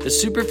 the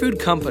superfood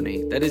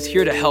company that is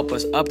here to help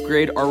us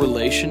upgrade our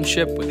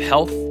relationship with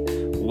health,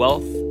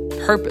 wealth,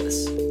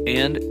 purpose,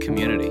 and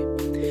community.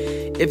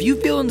 If you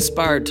feel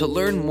inspired to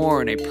learn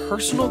more in a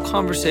personal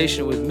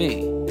conversation with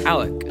me,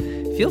 Alec,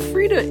 feel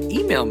free to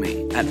email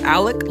me at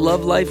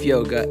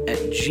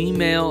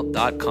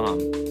aleclovelifeyoga@gmail.com.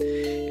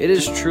 It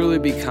has truly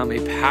become a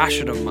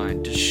passion of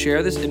mine to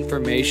share this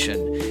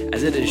information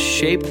as it has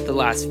shaped the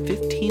last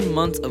 15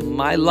 months of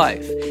my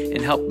life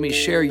and helped me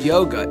share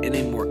yoga in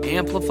a more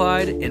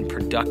amplified and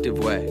productive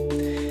way.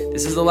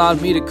 This has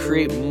allowed me to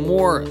create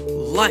more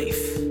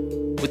life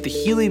with the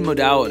healing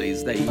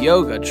modalities that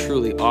yoga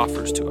truly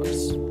offers to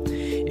us.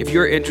 If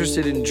you're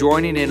interested in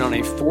joining in on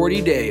a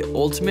 40-day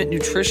ultimate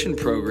nutrition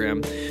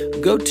program,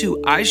 go to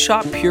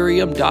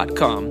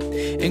iShopPurium.com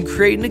and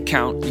create an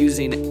account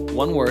using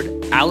one word,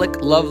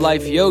 Alec Love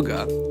Life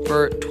Yoga,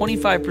 for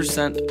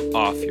 25%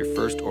 off your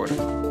first order.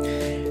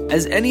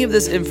 As any of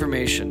this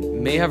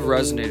information may have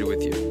resonated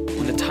with you,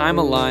 when the time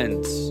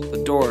aligns,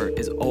 the door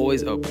is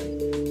always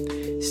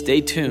open.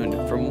 Stay tuned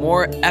for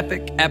more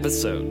epic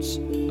episodes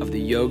of the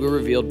Yoga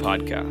Revealed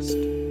podcast.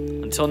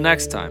 Until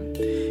next time,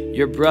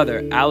 your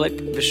brother Alec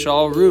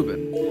Vishal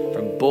Rubin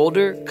from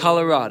Boulder,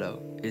 Colorado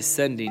is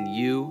sending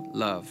you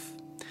love.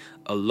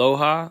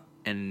 Aloha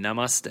and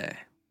namaste.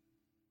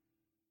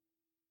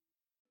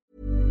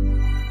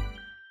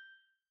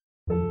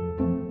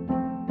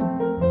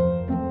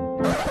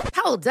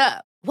 Hold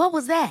up. What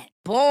was that?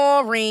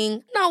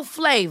 Boring. No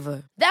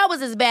flavor. That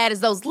was as bad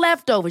as those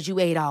leftovers you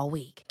ate all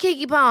week.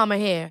 Keke Palmer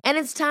here, and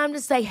it's time to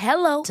say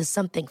hello to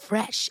something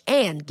fresh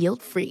and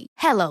guilt-free.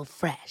 Hello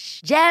Fresh.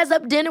 Jazz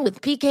up dinner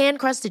with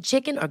pecan-crusted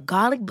chicken or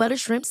garlic butter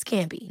shrimp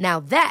scampi. Now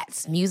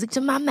that's music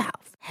to my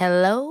mouth.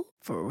 Hello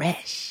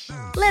Fresh.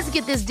 Let's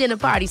get this dinner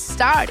party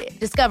started.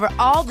 Discover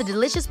all the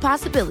delicious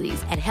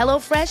possibilities at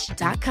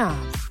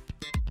HelloFresh.com.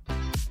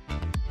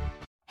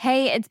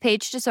 Hey, it's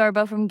Paige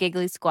DeSorbo from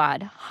Giggly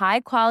Squad.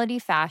 High quality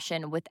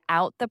fashion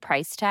without the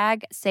price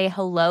tag. Say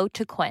hello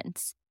to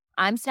Quince.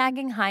 I'm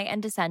snagging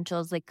high-end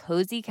essentials like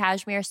cozy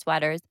cashmere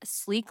sweaters,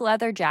 sleek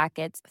leather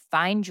jackets,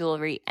 fine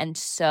jewelry, and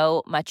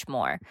so much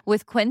more.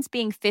 With Quince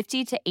being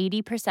 50 to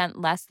 80%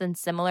 less than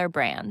similar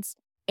brands.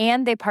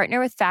 And they partner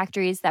with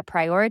factories that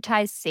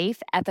prioritize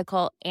safe,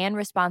 ethical, and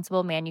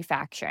responsible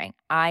manufacturing.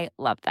 I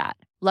love that.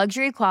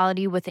 Luxury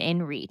quality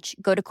within reach.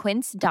 Go to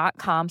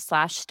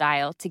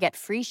quince.com/style to get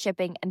free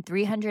shipping and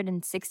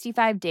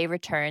 365-day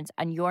returns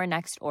on your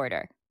next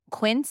order.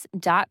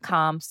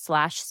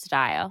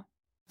 Quince.com/style.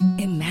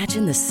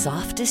 Imagine the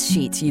softest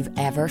sheets you've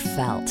ever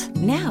felt.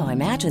 Now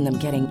imagine them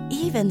getting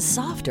even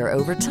softer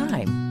over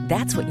time.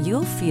 That's what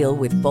you'll feel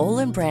with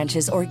Boll &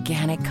 Branch's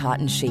organic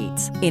cotton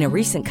sheets. In a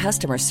recent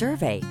customer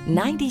survey,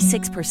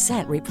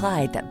 96%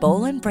 replied that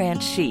Boll &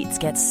 Branch sheets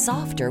get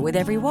softer with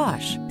every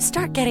wash.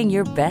 Start getting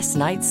your best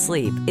night's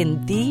sleep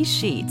in these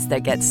sheets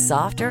that get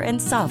softer and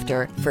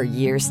softer for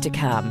years to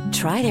come.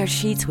 Try their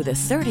sheets with a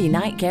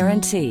 30-night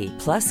guarantee.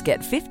 Plus, get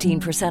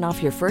 15%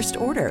 off your first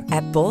order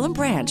at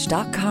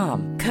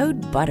bollandbranch.com.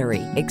 Code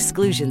BUTTERY.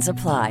 Exclusions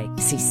apply.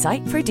 See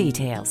site for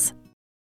details.